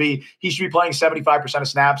what he should be. He should be playing 75% of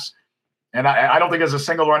snaps. And I don't think there's a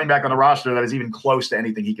single running back on the roster that is even close to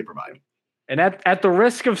anything he could provide. And at the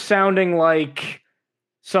risk of sounding like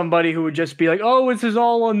somebody who would just be like, oh, this is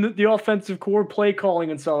all on the offensive core play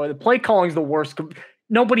calling and so on. The play calling is the worst.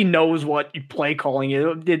 Nobody knows what play calling is.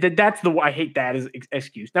 I hate that as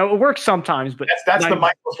excuse. Now, it works sometimes, but that's the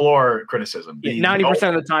Mike LaFleur criticism. 90%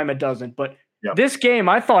 of the time it doesn't. But This game,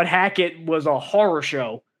 I thought Hackett was a horror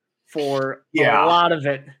show for a lot of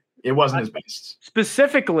it. It wasn't his best.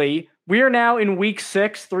 Specifically, we are now in week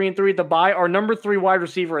 6, 3-3 at the bye. Our number 3 wide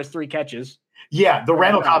receiver has 3 catches. Yeah, the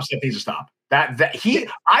Randall Cobb stuff needs to stop.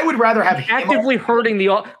 I would rather have him actively hurting the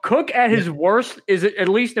Cook at his worst is, at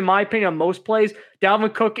least in my opinion, on most plays.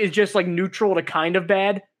 Dalvin Cook is just like neutral to kind of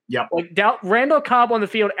bad. Yeah, like Randall Cobb on the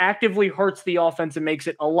field actively hurts the offense and makes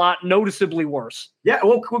it a lot noticeably worse. Yeah,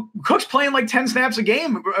 well, Cook's playing like 10 snaps a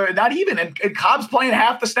game, not even, and Cobb's playing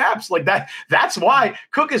half the snaps. Like that. That's why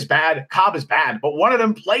Cook is bad, Cobb is bad, but one of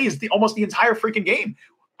them plays almost the entire freaking game.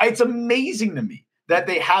 It's amazing to me that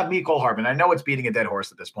they have Mecole Hardman. I know it's beating a dead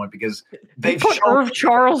horse at this point because they put Irv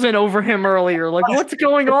Charles in over him earlier. Like, what's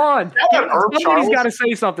going on? Somebody's got to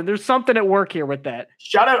say something. There's something at work here with that.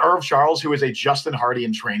 Shout out Irv Charles, who is a Justin Hardy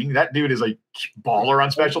in training. That dude is a baller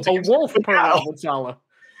on special teams. A wolf per Salah.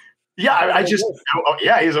 Yeah,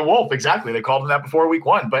 he's a wolf. Exactly. They called him that before week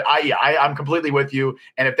 1. But I'm completely with you.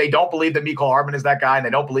 And if they don't believe that Mecole Hardman is that guy and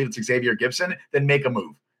they don't believe it's Xavier Gibson, then make a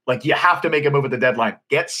move. Like, you have to make a move at the deadline.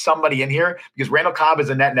 Get somebody in here because Randall Cobb is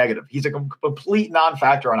a net negative. He's a complete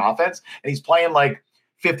non-factor on offense, and he's playing like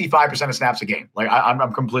 55% of snaps a game. Like,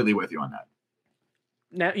 I'm completely with you on that.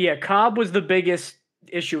 Now, yeah, Cobb was the biggest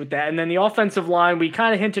issue with that. And then the offensive line, we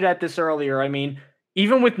kind of hinted at this earlier. I mean,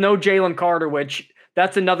 even with no Jalen Carter, which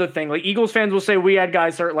that's another thing. Like, Eagles fans will say we had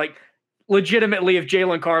guys hurt. Like, legitimately, if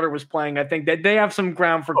Jalen Carter was playing, I think that they have some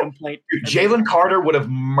ground for complaint. Jalen Carter would have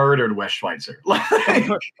murdered Wes Schweitzer.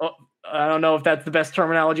 I don't know if that's the best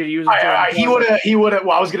terminology to use. He would have.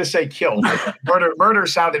 Well, I was going to say killed. Murder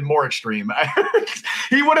sounded more extreme.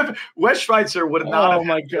 He would have. Wes Schweitzer would have not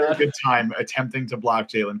had a good time attempting to block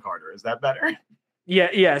Jalen Carter. Is that better? Yeah.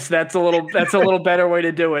 Yes, that's a little better way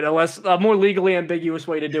to do it. Unless a more legally ambiguous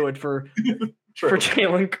way to do it for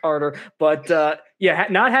Jalen Carter. But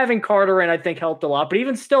not having Carter in, I think, helped a lot. But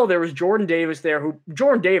even still, there was Jordan Davis there.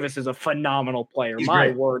 Jordan Davis is a phenomenal player. He's my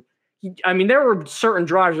great. Word. There were certain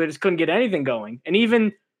drives where they just couldn't get anything going. And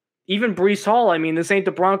even Breece Hall, this ain't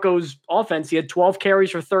the Broncos offense. He had 12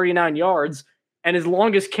 carries for 39 yards. And his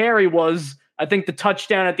longest carry was, I think, the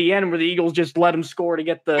touchdown at the end where the Eagles just let him score to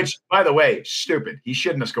get the. Which, by the way, stupid. He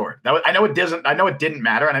shouldn't have scored. I know it didn't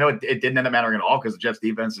matter, and I know it didn't end up mattering at all because the Jets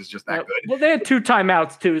defense is just that good. Well, they had 2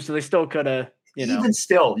 timeouts too, so they still could have. Even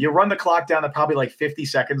still, you run the clock down to probably like 50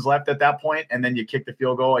 seconds left at that point, and then you kick the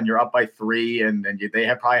field goal, and you're up by 3, and then they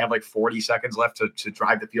probably have like 40 seconds left to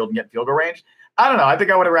drive the field and get field goal range. I don't know. I think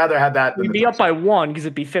I would have rather had that. You'd be up by 1 because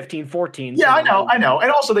it'd be 15-14. Yeah, I know.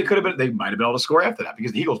 And also they might have been able to score after that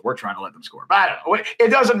because the Eagles were trying to let them score. But I don't know. It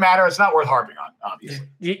doesn't matter. It's not worth harping on, obviously.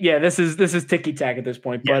 Yeah, this is ticky-tack at this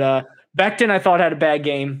point. Yeah. But Becton, I thought, had a bad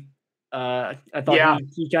game. I thought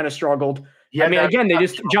he kind of struggled. Yeah, again,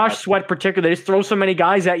 Josh Sweat particularly, they just throw so many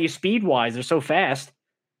guys at you speed-wise. They're so fast.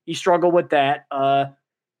 He struggled with that.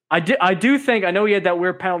 I do think, I know he had that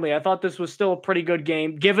weird penalty. I thought this was still a pretty good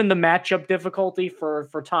game, given the matchup difficulty for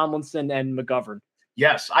Tomlinson and McGovern.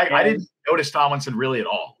 Yes, I didn't notice Tomlinson really at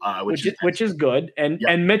all, which is good.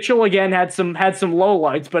 And Mitchell again had some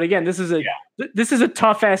lowlights, but again, this is a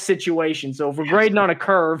tough ass situation. So if we're grading on a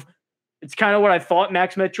curve, it's kind of what I thought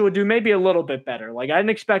Max Mitchell would do, maybe a little bit better. Like, I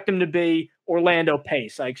didn't expect him to be Orlando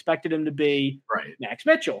Pace. I expected him to be Max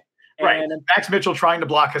Mitchell. Right. Max Mitchell trying to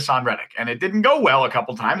block Hassan Reddick. And it didn't go well a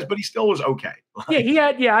couple times, but he still was okay.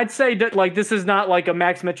 I'd say that, like, this is not like a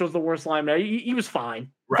Max Mitchell's the worst lineman. He was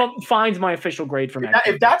fine. Right. Fine's my official grade for Max.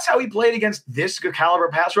 If that's how he played against this caliber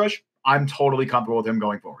pass rush, I'm totally comfortable with him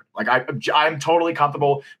going forward. Like, I'm totally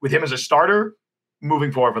comfortable with him as a starter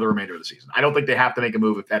moving forward for the remainder of the season. I don't think they have to make a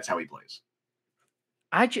move if that's how he plays.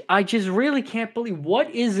 I just really can't believe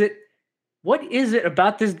what is it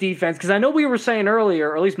about this defense? Because I know we were saying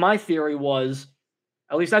earlier, or at least my theory was,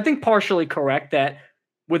 at least I think partially correct, that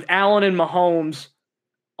with Allen and Mahomes,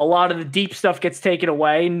 a lot of the deep stuff gets taken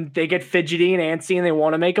away and they get fidgety and antsy and they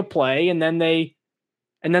want to make a play and then they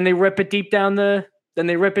rip it deep down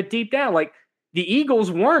Like, the Eagles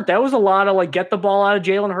weren't. That was a lot of, like, get the ball out of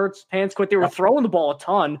Jalen Hurts' hands quick. They were throwing the ball a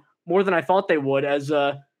ton, more than I thought they would. I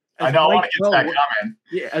know. I want to get to that comment.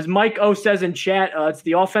 Yeah, as Mike O says in chat, it's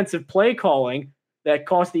the offensive play calling that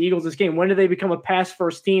cost the Eagles this game. When did they become a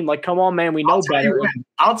pass-first team? Like, come on, man, we know better.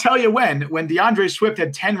 I'll tell you when DeAndre Swift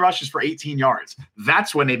had 10 rushes for 18 yards.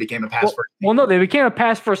 That's when they became a pass-first team. Well, no, they became a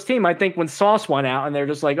pass-first team, I think, when Sauce went out, and they're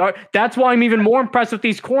just like, all right. That's why I'm even more impressed with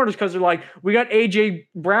these corners, because they're like, we got A.J.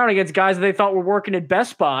 Brown against guys that they thought were working at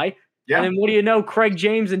Best Buy. Yeah. And then what do you know, Craig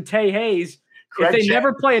James and Tay Hayes. If they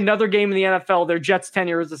never play another game in the NFL, their Jets'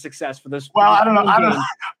 tenure is a success for this. Well, I don't know.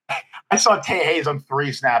 I saw Tay Hayes on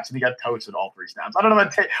 3 snaps, and he got toasted all 3 snaps. I don't know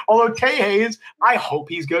about Tay. Although Tay Hayes, I hope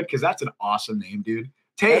he's good because that's an awesome name, dude.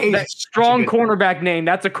 Tay Hayes, strong cornerback name.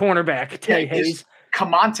 That's a cornerback. Tay Hayes.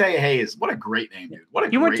 Kamonte Hayes. What a great name, dude. What a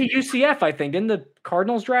He went to great name. UCF, I think. Didn't the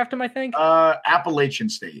Cardinals draft him, I think? Appalachian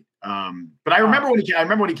State. But I remember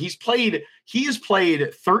when he's played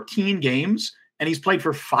 13 games and he's played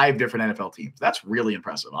for 5 different NFL teams. That's really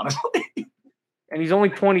impressive, honestly. And he's only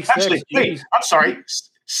 26. Actually, wait, I'm sorry.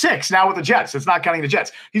 6 now with the Jets. It's not counting the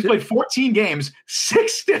Jets. He's played 14 games,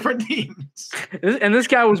 6 different teams. And this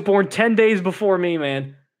guy was born 10 days before me,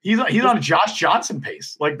 man. He's on a Josh Johnson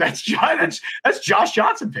pace. Like that's Josh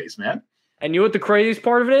Johnson pace, man. And you know what the craziest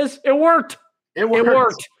part of it is? It worked. It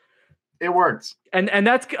worked. And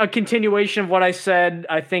that's a continuation of what I said,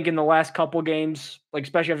 I think, in the last couple games, like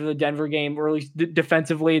especially after the Denver game, or at least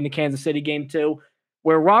defensively in the Kansas City game too,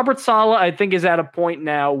 where Robert Saleh, I think, is at a point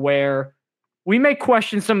now where we may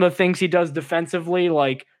question some of the things he does defensively,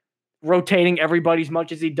 like rotating everybody as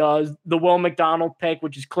much as he does. The Will McDonald pick,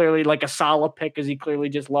 which is clearly like a solid pick because he clearly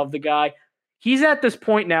just loved the guy. He's at this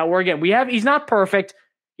point now where, again, he's not perfect.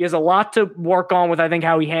 He has a lot to work on with, I think,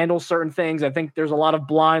 how he handles certain things. I think there's a lot of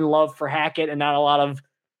blind love for Hackett and not a lot of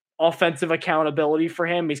offensive accountability for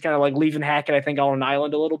him. He's kind of like leaving Hackett, I think, on an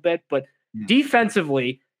island a little bit. But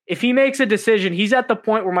defensively, if he makes a decision, he's at the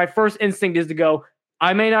point where my first instinct is to go,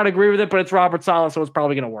 I may not agree with it, but it's Robert Saleh, so it's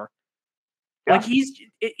probably going to work. Yeah. Like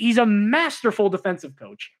he's a masterful defensive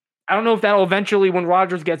coach. I don't know if that'll eventually, when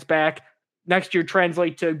Rodgers gets back next year,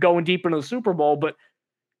 translate to going deep into the Super Bowl, but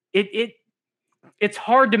it's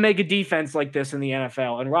hard to make a defense like this in the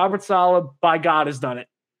NFL. And Robert Saleh, by God, has done it.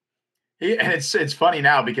 And it's funny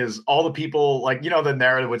now because all the people, like, the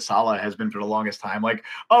narrative with Saleh has been for the longest time, like,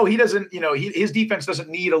 oh, he doesn't, his defense doesn't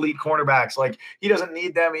need elite cornerbacks. Like, he doesn't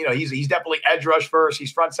need them. He's definitely edge rush first.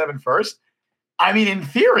 He's front 7 first. I mean, in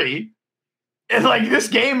theory, it's like this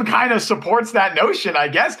game kind of supports that notion, I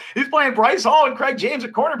guess. He's playing Bryce Hall and Craig James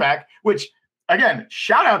at cornerback, which, again,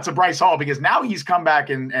 shout out to Bryce Hall because now he's come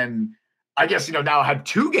back and I guess, now had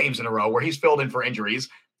 2 games in a row where he's filled in for injuries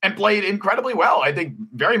and played incredibly well. I think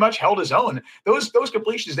very much held his own. Those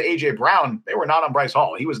completions to A.J. Brown, they were not on Bryce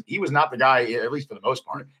Hall. He was not the guy, at least for the most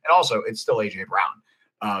part. And also, it's still A.J.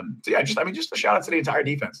 Brown. Just a shout out to the entire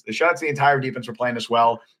defense. The shout out to the entire defense for playing this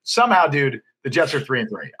well. Somehow, dude, the Jets are 3-3.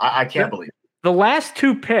 I can't believe it. The last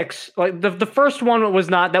 2 picks, like the first one was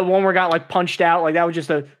not that one where got like punched out. Like that was just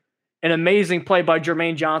an amazing play by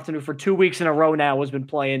Jermaine Johnson, who for 2 weeks in a row now has been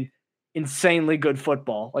playing insanely good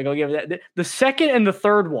football. Like I'll give that. The second and the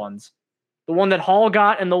third ones, the one that Hall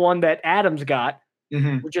got and the one that Adams got,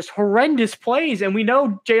 were just horrendous plays. And we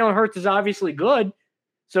know Jalen Hurts is obviously good,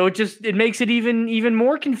 so it makes it even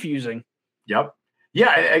more confusing. Yep.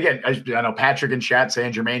 Yeah. Again, I know Patrick and chat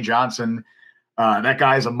saying Jermaine Johnson. That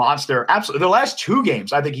guy is a monster. Absolutely. The last 2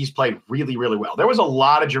 games, I think he's played really, really well. There was a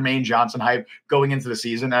lot of Jermaine Johnson hype going into the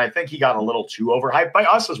season, and I think he got a little too overhyped by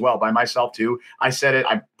us as well, by myself too. I said it,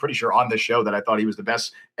 I'm pretty sure on this show, that I thought he was the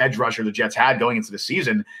best edge rusher the Jets had going into the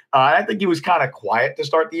season. I think he was kind of quiet to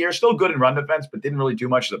start the year. Still good in run defense, but didn't really do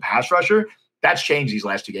much as a pass rusher. That's changed these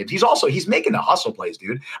last 2 games. He's making the hustle plays,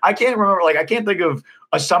 dude. I can't think of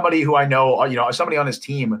somebody who I know, somebody on his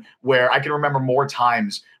team where I can remember more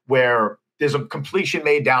times where there's a completion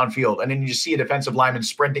made downfield, and then you just see a defensive lineman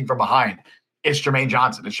sprinting from behind. It's Jermaine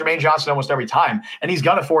Johnson. It's Jermaine Johnson almost every time, and he's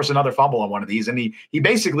going to force another fumble on one of these. And he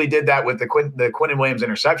basically did that with the Quinnen Williams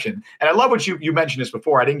interception. And I love what you mentioned this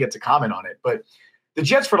before. I didn't get to comment on it, but the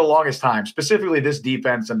Jets for the longest time, specifically this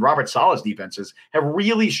defense and Robert Saleh's defenses, have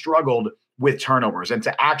really struggled with turnovers and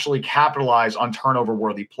to actually capitalize on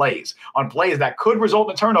turnover-worthy plays, on plays that could result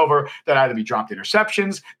in a turnover that either be dropped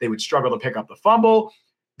interceptions, they would struggle to pick up the fumble.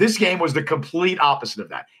 This game was the complete opposite of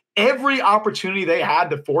that. Every opportunity they had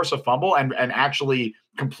to force a fumble and actually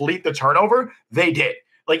complete the turnover, they did.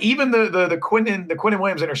 Like even the Quinnen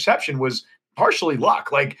Williams interception was partially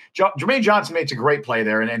luck. Like Jermaine Johnson makes a great play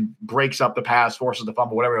there and then breaks up the pass, forces the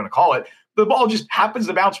fumble, whatever you want to call it. The ball just happens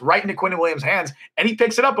to bounce right into Quinnen Williams' hands, and he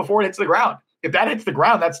picks it up before it hits the ground. If that hits the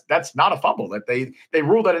ground, that's not a fumble. That they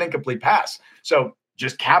ruled that an incomplete pass. So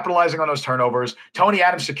just capitalizing on those turnovers. Tony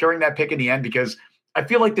Adams securing that pick in the end, because I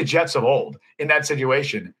feel like the Jets of old in that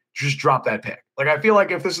situation just drop that pick. Like I feel like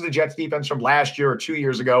if this is the Jets defense from last year or 2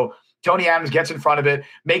 years ago, Tony Adams gets in front of it,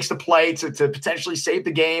 makes the play to potentially save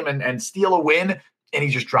the game and steal a win, and he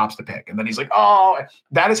just drops the pick. And then he's like, oh,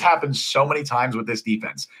 that has happened so many times with this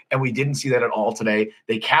defense. And we didn't see that at all today.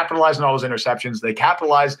 They capitalized on all those interceptions. They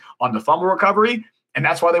capitalized on the fumble recovery, and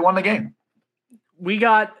that's why they won the game. We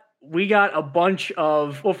got a bunch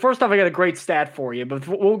of, well, first off, I got a great stat for you, but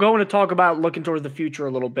we'll go into talk about looking towards the future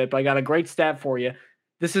a little bit, but I got a great stat for you.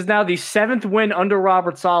 This is now the 7th win under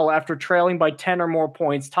Robert Saleh after trailing by 10 or more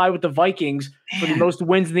points, tied with the Vikings for the most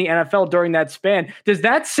wins in the NFL during that span. Does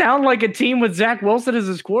that sound like a team with Zach Wilson as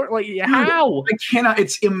his quarterback? Like, how? I cannot.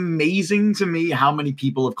 It's amazing to me how many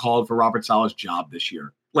people have called for Robert Saleh's job this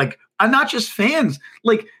year. Like, I'm not just fans.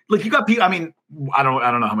 Like you got people. I mean, I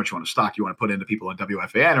don't know how much stock you want to put into people on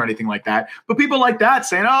WFAN or anything like that. But people like that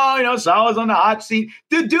saying, "Oh, Saleh's on the hot seat."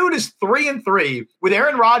 The dude is 3-3 with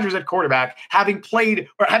Aaron Rodgers at quarterback, having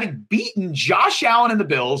beaten Josh Allen and the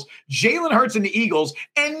Bills, Jalen Hurts and the Eagles,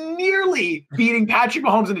 and nearly beating Patrick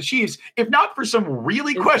Mahomes and the Chiefs. If not for some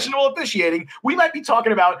really questionable officiating, we might be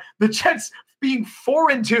talking about the Jets being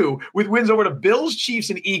 4-2 with wins over the Bills,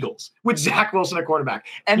 Chiefs, and Eagles with Zach Wilson at quarterback.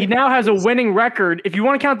 And he now has a winning record. If you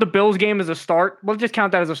want to count the Bills game as a start, we'll just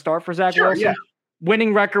count that as a start for Zach Wilson. Yeah.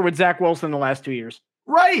 Winning record with Zach Wilson in the last 2 years.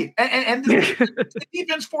 Right. And the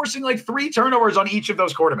defense forcing like 3 turnovers on each of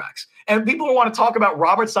those quarterbacks. And people who want to talk about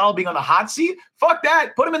Robert Saleh being on the hot seat, fuck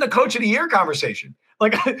that. Put him in the coach of the year conversation.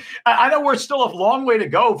 Like, I know we're still a long way to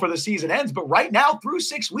go for the season ends, but right now, through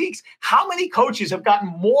 6 weeks, how many coaches have gotten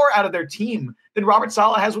more out of their team than Robert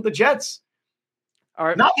Saleh has with the Jets? All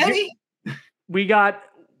right, not many. We got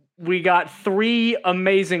 3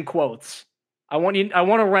 amazing quotes. I want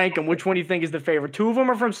to rank them. Which one do you think is the favorite? 2 of them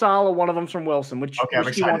are from Saleh. 1 of them's from Wilson. Which do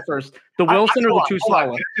you want first? The Wilson or the 2 Saleh?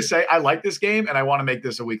 Can I just say I like this game and I want to make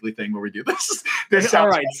this a weekly thing where we do this. All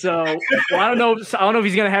right. So I don't know if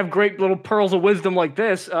he's going to have great little pearls of wisdom like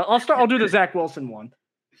this. I'll do the Zach Wilson one.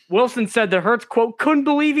 Wilson said that Hurts, quote, couldn't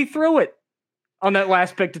believe he threw it on that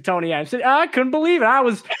last pick to Tony Adams. Said, I couldn't believe it. I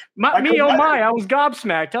was I was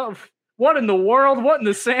gobsmacked. What in the world? What in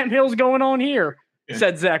the sandhills going on here? Yeah.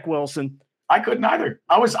 Said Zach Wilson. I couldn't either.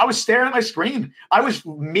 I was staring at my screen. I was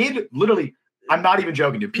literally, I'm not even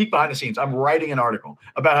joking, dude. Peek behind the scenes. I'm writing an article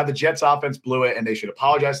about how the Jets offense blew it and they should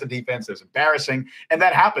apologize to the defense. It was embarrassing. And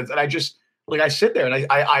that happens. And I just, I sit there and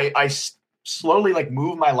I slowly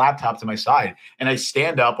move my laptop to my side and I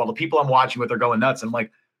stand up while the people I'm watching with are going nuts. And I'm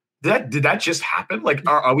like, did that just happen? Like,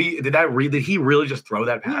 did he really just throw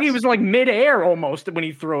that pass? He was midair almost when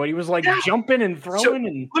he threw it. He was jumping and throwing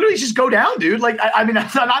and literally just go down, dude. I mean,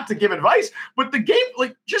 that's not to give advice, but the game,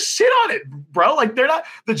 just sit on it, bro.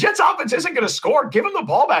 The Jets offense isn't going to score. Give him the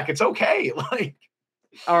ball back. It's okay.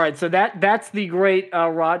 All right. So that's the great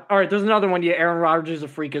Rod. All right. There's another one. Yeah. Aaron Rodgers is a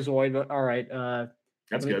freakazoid, but all right.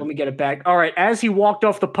 That's good. Let me get it back. All right. As he walked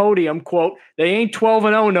off the podium, quote, they ain't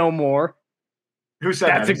 12-0 no more. Who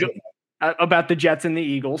said that? About the Jets and the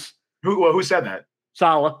Eagles. Who said that?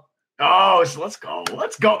 Saleh. Oh, so let's go.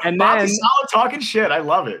 And Bobby Saleh talking shit. I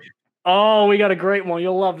love it. Oh, we got a great one.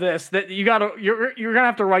 You'll love this. You're gonna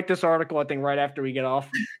have to write this article, I think, right after we get off.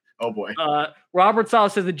 Oh boy. Robert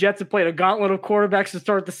Saleh says the Jets have played a gauntlet of quarterbacks to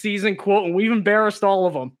start the season, quote, and we've embarrassed all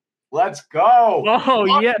of them. Let's go.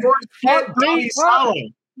 Oh, yeah.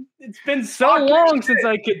 It's been so long since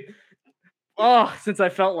I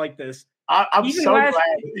felt like this. I'm so glad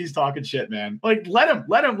he's talking shit, man. Let him.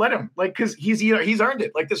 Because he's earned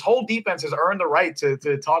it. This whole defense has earned the right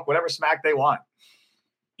to talk whatever smack they want.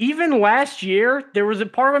 Even last year, there was a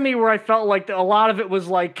part of me where I felt like a lot of it was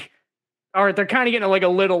all right, they're kind of getting a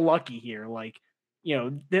little lucky here.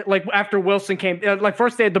 After Wilson came,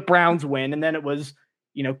 first they had the Browns win, and then it was,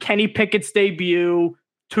 Kenny Pickett's debut.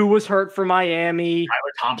 2 was hurt for Miami.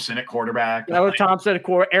 Tyler Thompson at quarterback.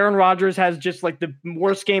 Aaron Rodgers has just the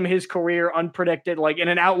worst game of his career, unpredicted, in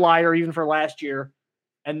an outlier even for last year.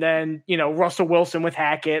 And then, Russell Wilson with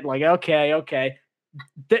Hackett. Okay.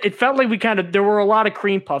 It felt like there were a lot of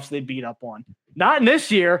cream puffs they beat up on. Not in this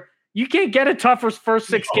year. You can't get a tougher first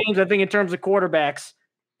 6 games, I think, in terms of quarterbacks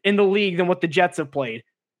in the league than what the Jets have played.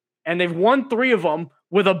 And they've won 3 of them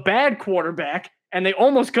with a bad quarterback, and they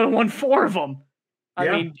almost could have won 4 of them. I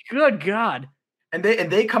mean, good God. And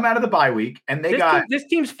they come out of the bye week and this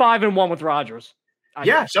team's 5-1 with Rodgers.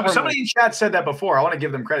 Somebody in chat said that before. I want to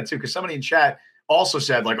give them credit too, because somebody in chat also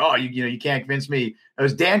said you can't convince me. It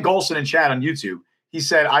was Dan Golson in chat on YouTube. He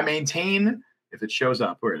said, I maintain, if it shows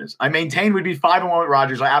up, where it is, I maintain we'd be 5-1 with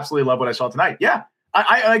Rodgers. I absolutely love what I saw tonight. Yeah,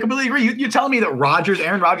 I completely agree. You're telling me that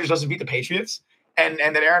Aaron Rodgers doesn't beat the Patriots and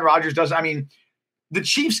that Aaron Rodgers doesn't. I mean, the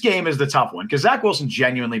Chiefs game is the tough one because Zach Wilson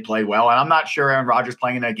genuinely played well, and I'm not sure Aaron Rodgers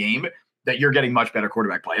playing in that game that you're getting much better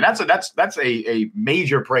quarterback play. And that's a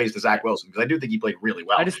major praise to Zach Wilson because I do think he played really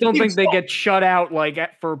well. I just don't think they get shut out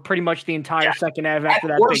for pretty much the entire second half after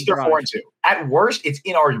that big drive. They're 4-2. At worst, it's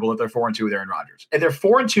inarguable that they're 4-2 with Aaron Rodgers. And they're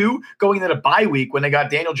 4-2 going into a bye week when they got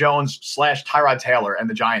Daniel Jones / Tyrod Taylor and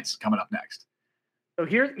the Giants coming up next. So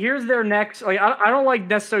here's their next. I don't like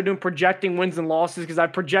necessarily doing projecting wins and losses because I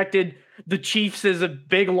projected the Chiefs as a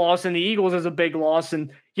big loss and the Eagles as a big loss,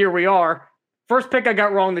 and here we are. First pick I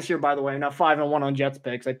got wrong this year, by the way. I'm now 5-1 on Jets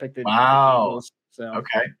picks. I picked it. Wow. So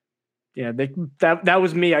Okay. yeah, that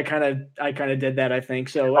was me. I kind of did that. I think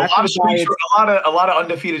so. A lot of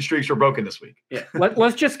undefeated streaks were broken this week. Yeah.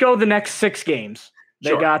 Let's just go the next 6 games.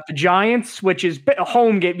 They got the Giants, which is a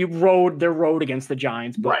home game. They're road against the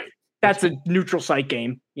Giants, but Right. That's a neutral site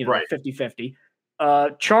game. Right. 50-50.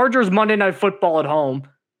 Chargers Monday Night Football at home,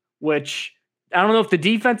 which I don't know if the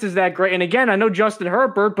defense is that great. And again, I know Justin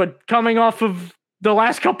Herbert, but coming off of the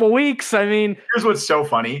last couple weeks, I mean, here's what's so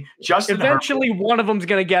funny. Eventually one of them's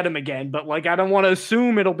going to get him again, but I don't want to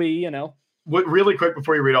assume it'll be, Really quick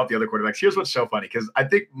before you read off the other quarterbacks, here's what's so funny, because I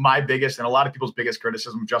think my biggest and a lot of people's biggest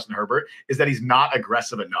criticism of Justin Herbert is that he's not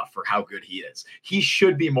aggressive enough for how good he is. He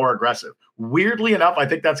should be more aggressive. Weirdly enough, I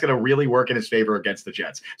think that's going to really work in his favor against the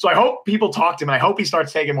Jets. So I hope people talk to him, and I hope he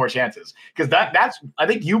starts taking more chances, because that's I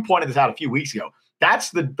think you pointed this out a few weeks ago. That's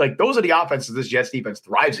those are the offenses this Jets defense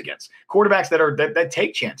thrives against. Quarterbacks that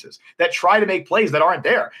take chances, that try to make plays that aren't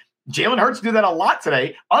there. Jalen Hurts did that a lot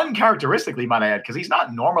today, uncharacteristically, might I add, because he's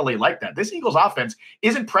not normally like that. This Eagles offense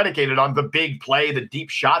isn't predicated on the big play, the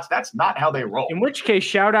deep shots. That's not how they roll. In which case,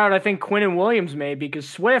 shout out, I think Quinnen Williams maybe, because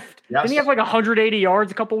Swift, didn't he have 180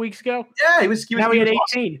 yards a couple weeks ago? Yeah, he was now he had 18.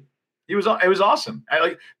 Awesome. It was awesome.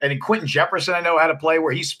 And then Quentin Jefferson, I know, had a play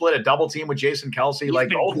where he split a double team with Jason Kelsey. He's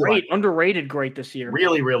been great, underrated great this year.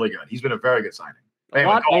 Really, really good. He's been a very good signing.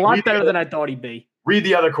 Anyway, a lot better than I thought he'd be. Read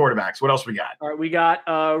the other quarterbacks. What else we got? All right, we got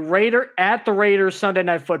the Raiders Sunday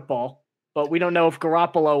Night Football, but we don't know if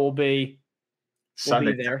Garoppolo will be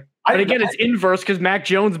there. But again, it's inverse because Mac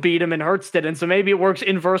Jones beat him and Hurts didn't, so maybe it works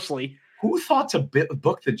inversely. Who thought to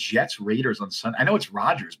book the Jets Raiders on Sunday? I know it's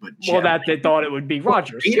Rodgers, but they thought it would be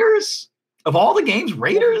Rodgers. Raiders of all the games,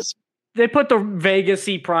 Raiders. They put the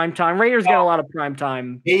Vegas-y prime time. Raiders got a lot of prime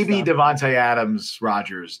time. Maybe stuff. Devontae Adams,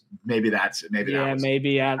 Rodgers. Maybe that's it. Maybe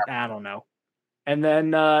maybe I don't know. And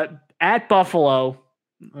then at Buffalo,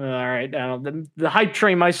 all right, the hype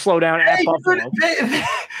train might slow down at Buffalo.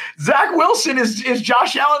 Zach Wilson is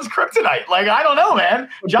Josh Allen's kryptonite. I don't know, man.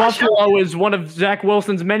 Buffalo is one of Zach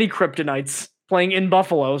Wilson's many kryptonites playing in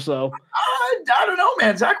Buffalo. So I don't know,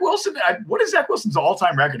 man. Zach Wilson. What is Zach Wilson's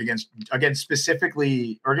all-time record against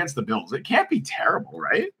specifically or against the Bills? It can't be terrible,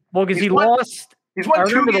 right? Well, because he lost. He's won I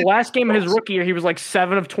remember the last game of his rookie year, he was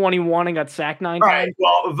 7 of 21 and got sacked 9 times. Right.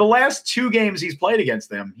 Well, the last 2 games he's played against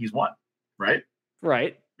them, he's won. Right.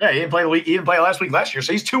 Right. Yeah, he didn't play He didn't play last week last year,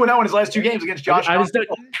 so he's 2-0 in his last 2 games against Josh.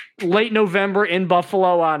 Late November in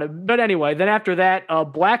Buffalo on it. But anyway, then after that,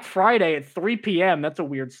 Black Friday at 3 p.m. That's a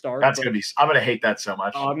weird start. That's gonna be. I'm gonna hate that so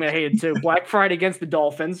much. I'm gonna hate it too. Black Friday against the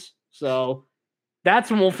Dolphins. So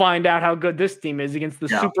that's when we'll find out how good this team is against the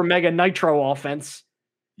super mega nitro offense.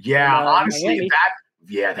 Yeah, honestly,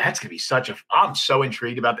 that's gonna be I'm so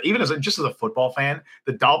intrigued about that. Even as a football fan,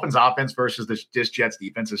 the Dolphins offense versus this Jets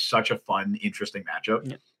defense is such a fun, interesting matchup.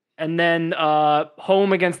 Yeah. And then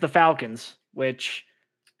home against the Falcons, which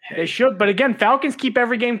they should. But again, Falcons keep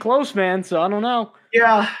every game close, man. So I don't know.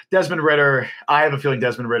 Yeah, Desmond Ridder. I have a feeling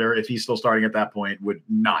Desmond Ridder, if he's still starting at that point, would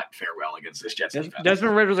not fare well against this Jets defense.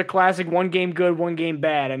 Desmond Ridder's a classic 1 game good, 1 game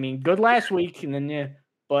bad. I mean, good last week, and then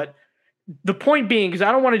but the point being, because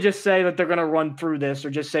I don't want to just say that they're going to run through this or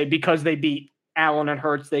just say because they beat Allen and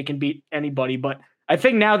Hurts, they can beat anybody. But I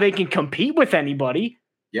think now they can compete with anybody.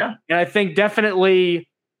 Yeah. And I think definitely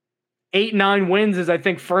 8-9 wins is, I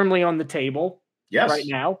think, firmly on the table right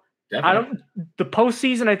now. Definitely. The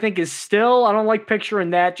postseason, I think, is still, I don't like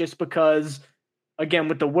picturing that just because, again,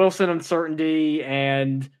 with the Wilson uncertainty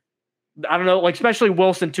and I don't know, especially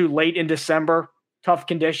Wilson too late in December. Tough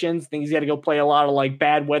conditions. I think he's got to go play a lot of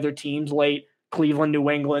bad weather teams late, Cleveland,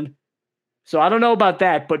 New England. So I don't know about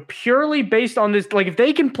that, but purely based on this, if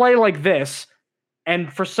they can play like this,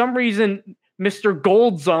 and for some reason, Mr.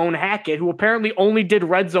 Gold Zone Hackett, who apparently only did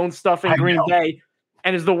red zone stuff in Green Bay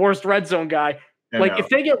and is the worst red zone guy, if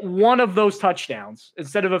they get one of those touchdowns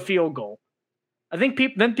instead of a field goal, I think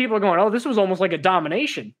people are going, oh, this was almost like a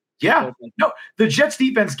domination. Yeah. No, the Jets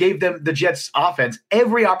defense gave them the Jets offense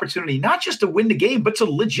every opportunity, not just to win the game, but to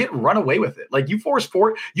legit run away with it. You force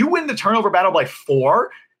 4, you win the turnover battle by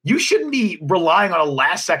 4. You shouldn't be relying on a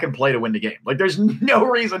last second play to win the game. There's no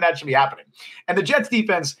reason that should be happening. And the Jets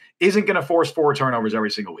defense isn't going to force 4 turnovers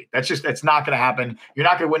every single week. That's not going to happen. You're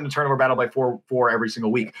not going to win the turnover battle by 4 every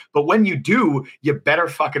single week. But when you do, you better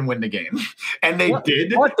fucking win the game. And they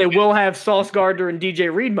did. But they will have Sauce Gardner and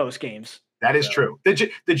DJ Reed most games. That is true.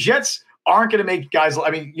 The Jets aren't going to make guys. I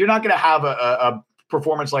mean, you're not going to have a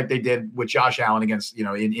performance like they did with Josh Allen against,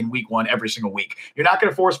 in week 1 every single week. You're not going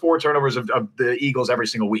to force 4 turnovers of the Eagles every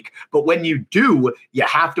single week. But when you do, you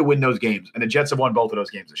have to win those games. And the Jets have won both of those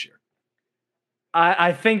games this year.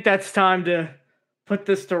 I think that's time to put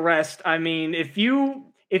this to rest. I mean, if you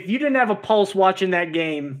didn't have a pulse watching that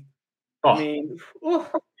game, I mean,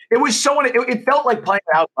 it was it felt like playing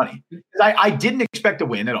house money. I didn't expect to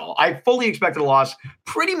win at all. I fully expected a loss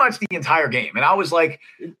pretty much the entire game. And I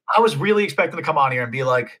was really expecting to come on here and be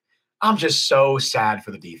like, I'm just so sad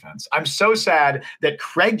for the defense. I'm so sad that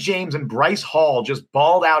Craig James and Bryce Hall just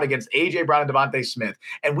balled out against A.J. Brown and Devontae Smith,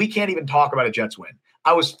 and we can't even talk about a Jets win.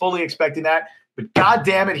 I was fully expecting that, but God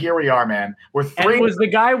damn it, here we are, man. We're 3. And it was the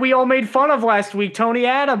guy we all made fun of last week, Tony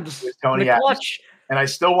Adams. Tony Adams. Clutch. And I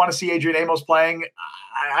still want to see Adrian Amos playing.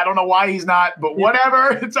 I don't know why he's not, but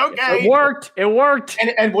whatever. It's okay. It worked.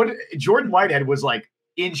 And what Jordan Whitehead was like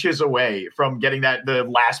inches away from getting the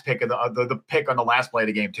last pick of the pick on the last play of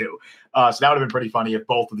the game too. So that would have been pretty funny if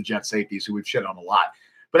both of the Jets safeties, who we've shit on a lot.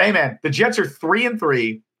 But hey, man, the Jets are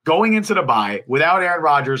 3-3 going into the bye without Aaron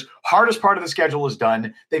Rodgers. Hardest part of the schedule is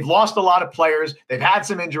done. They've lost a lot of players. They've had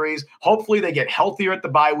some injuries. Hopefully they get healthier at the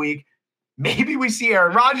bye week. Maybe we see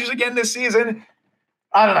Aaron Rodgers again this season.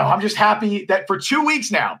 I don't know. I'm just happy that for 2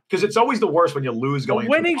 weeks now, because it's always the worst when you lose going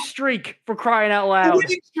into a winning streak, for crying out loud. A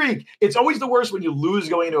winning streak. It's always the worst when you lose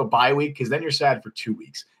going into a bye week, because then you're sad for 2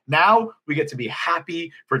 weeks. Now we get to be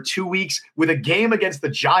happy for 2 weeks with a game against the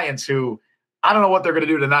Giants, who I don't know what they're going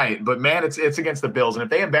to do tonight, but man, it's against the Bills. And if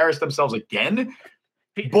they embarrass themselves again,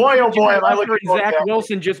 boy, oh boy, am I looking forward to Zach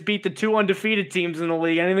Wilson just beat the 2 undefeated teams in the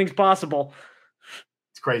league. Anything's possible.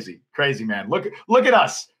 It's crazy, man. Look at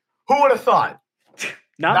us. Who would have thought?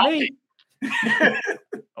 Not me.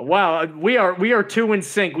 Wow, we are 2 in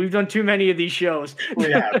sync. We've done too many of these shows.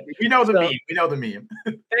 Yeah, we know the meme. We know the meme.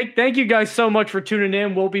 Thank you guys so much for tuning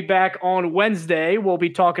in. We'll be back on Wednesday. We'll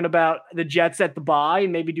be talking about the Jets at the bye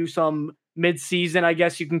and maybe do some mid-season, I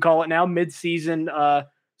guess you can call it now, mid-season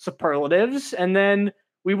superlatives. And then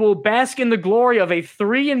we will bask in the glory of a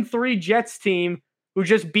 3-3 Jets team who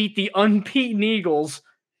just beat the unbeaten Eagles.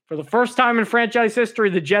 For the first time in franchise history,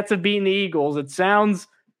 the Jets have beaten the Eagles. It sounds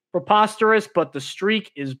preposterous, but the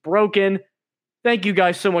streak is broken. Thank you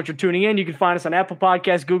guys so much for tuning in. You can find us on Apple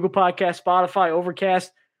Podcasts, Google Podcasts, Spotify,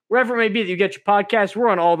 Overcast, wherever it may be that you get your podcasts. We're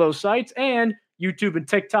on all those sites, and YouTube and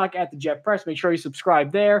TikTok at The Jet Press. Make sure you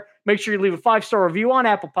subscribe there. Make sure you leave a 5-star review on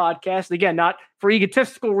Apple Podcasts. Again, not for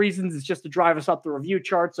egotistical reasons. It's just to drive us up the review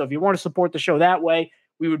chart. So if you want to support the show that way,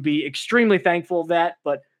 we would be extremely thankful of that.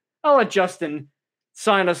 But I'll let Justin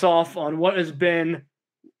sign us off on what has been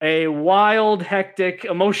a wild, hectic,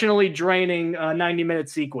 emotionally draining 90-minute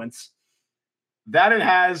sequence. That it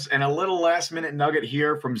has, and a little last-minute nugget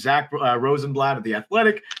here from Zach Rosenblatt of The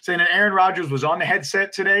Athletic, saying that Aaron Rodgers was on the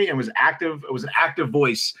headset today and was active. It was an active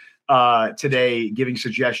voice today, giving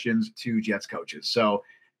suggestions to Jets coaches. So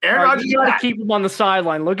Aaron Rodgers, you got to keep him on the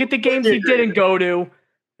sideline. Look at the games he didn't go to,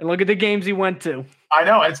 and look at the games he went to. I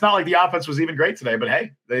know, and it's not like the offense was even great today, but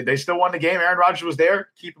hey, they still won the game. Aaron Rodgers was there.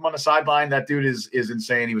 Keep him on the sideline. That dude is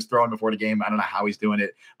insane. He was throwing before the game. I don't know how he's doing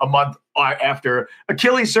it a month after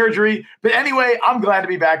Achilles surgery. But anyway, I'm glad to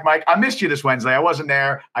be back, Mike. I missed you this Wednesday. I wasn't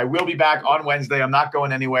there. I will be back on Wednesday. I'm not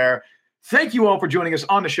going anywhere. Thank you all for joining us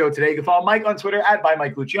on the show today. You can follow Mike on Twitter at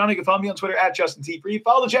 @ByMikeLuciano. You can follow me on Twitter at @JustinT.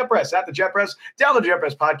 Follow the Jet Press at the Jet Press. Download the Jet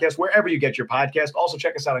Press podcast wherever you get your podcast. Also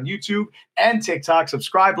check us out on YouTube and TikTok.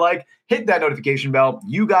 Subscribe, hit that notification bell.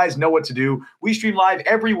 You guys know what to do. We stream live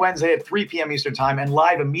every Wednesday at 3 p.m. Eastern Time and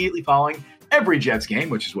live immediately following every Jets game,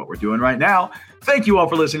 which is what we're doing right now. Thank you all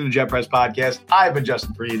for listening to Jet Press Podcast. I've been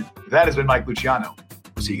Justin Freed. That has been Mike Luciano.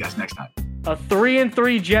 We'll see you guys next time. A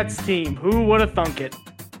 3-3 Jets team. Who would have thunk it?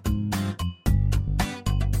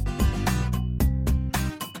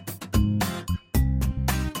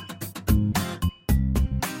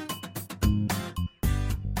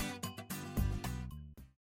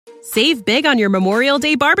 Save big on your Memorial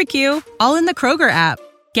Day barbecue, all in the Kroger app.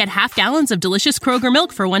 Get half gallons of delicious Kroger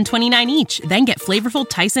milk for $1.29 each. Then get flavorful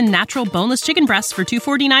Tyson natural boneless chicken breasts for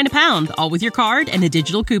 $2.49 a pound, all with your card and a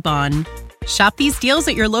digital coupon. Shop these deals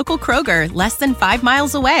at your local Kroger, less than 5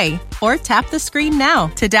 miles away. Or tap the screen now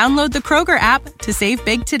to download the Kroger app to save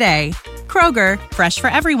big today. Kroger, fresh for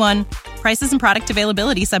everyone. Prices and product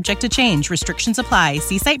availability subject to change. Restrictions apply.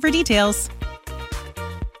 See site for details.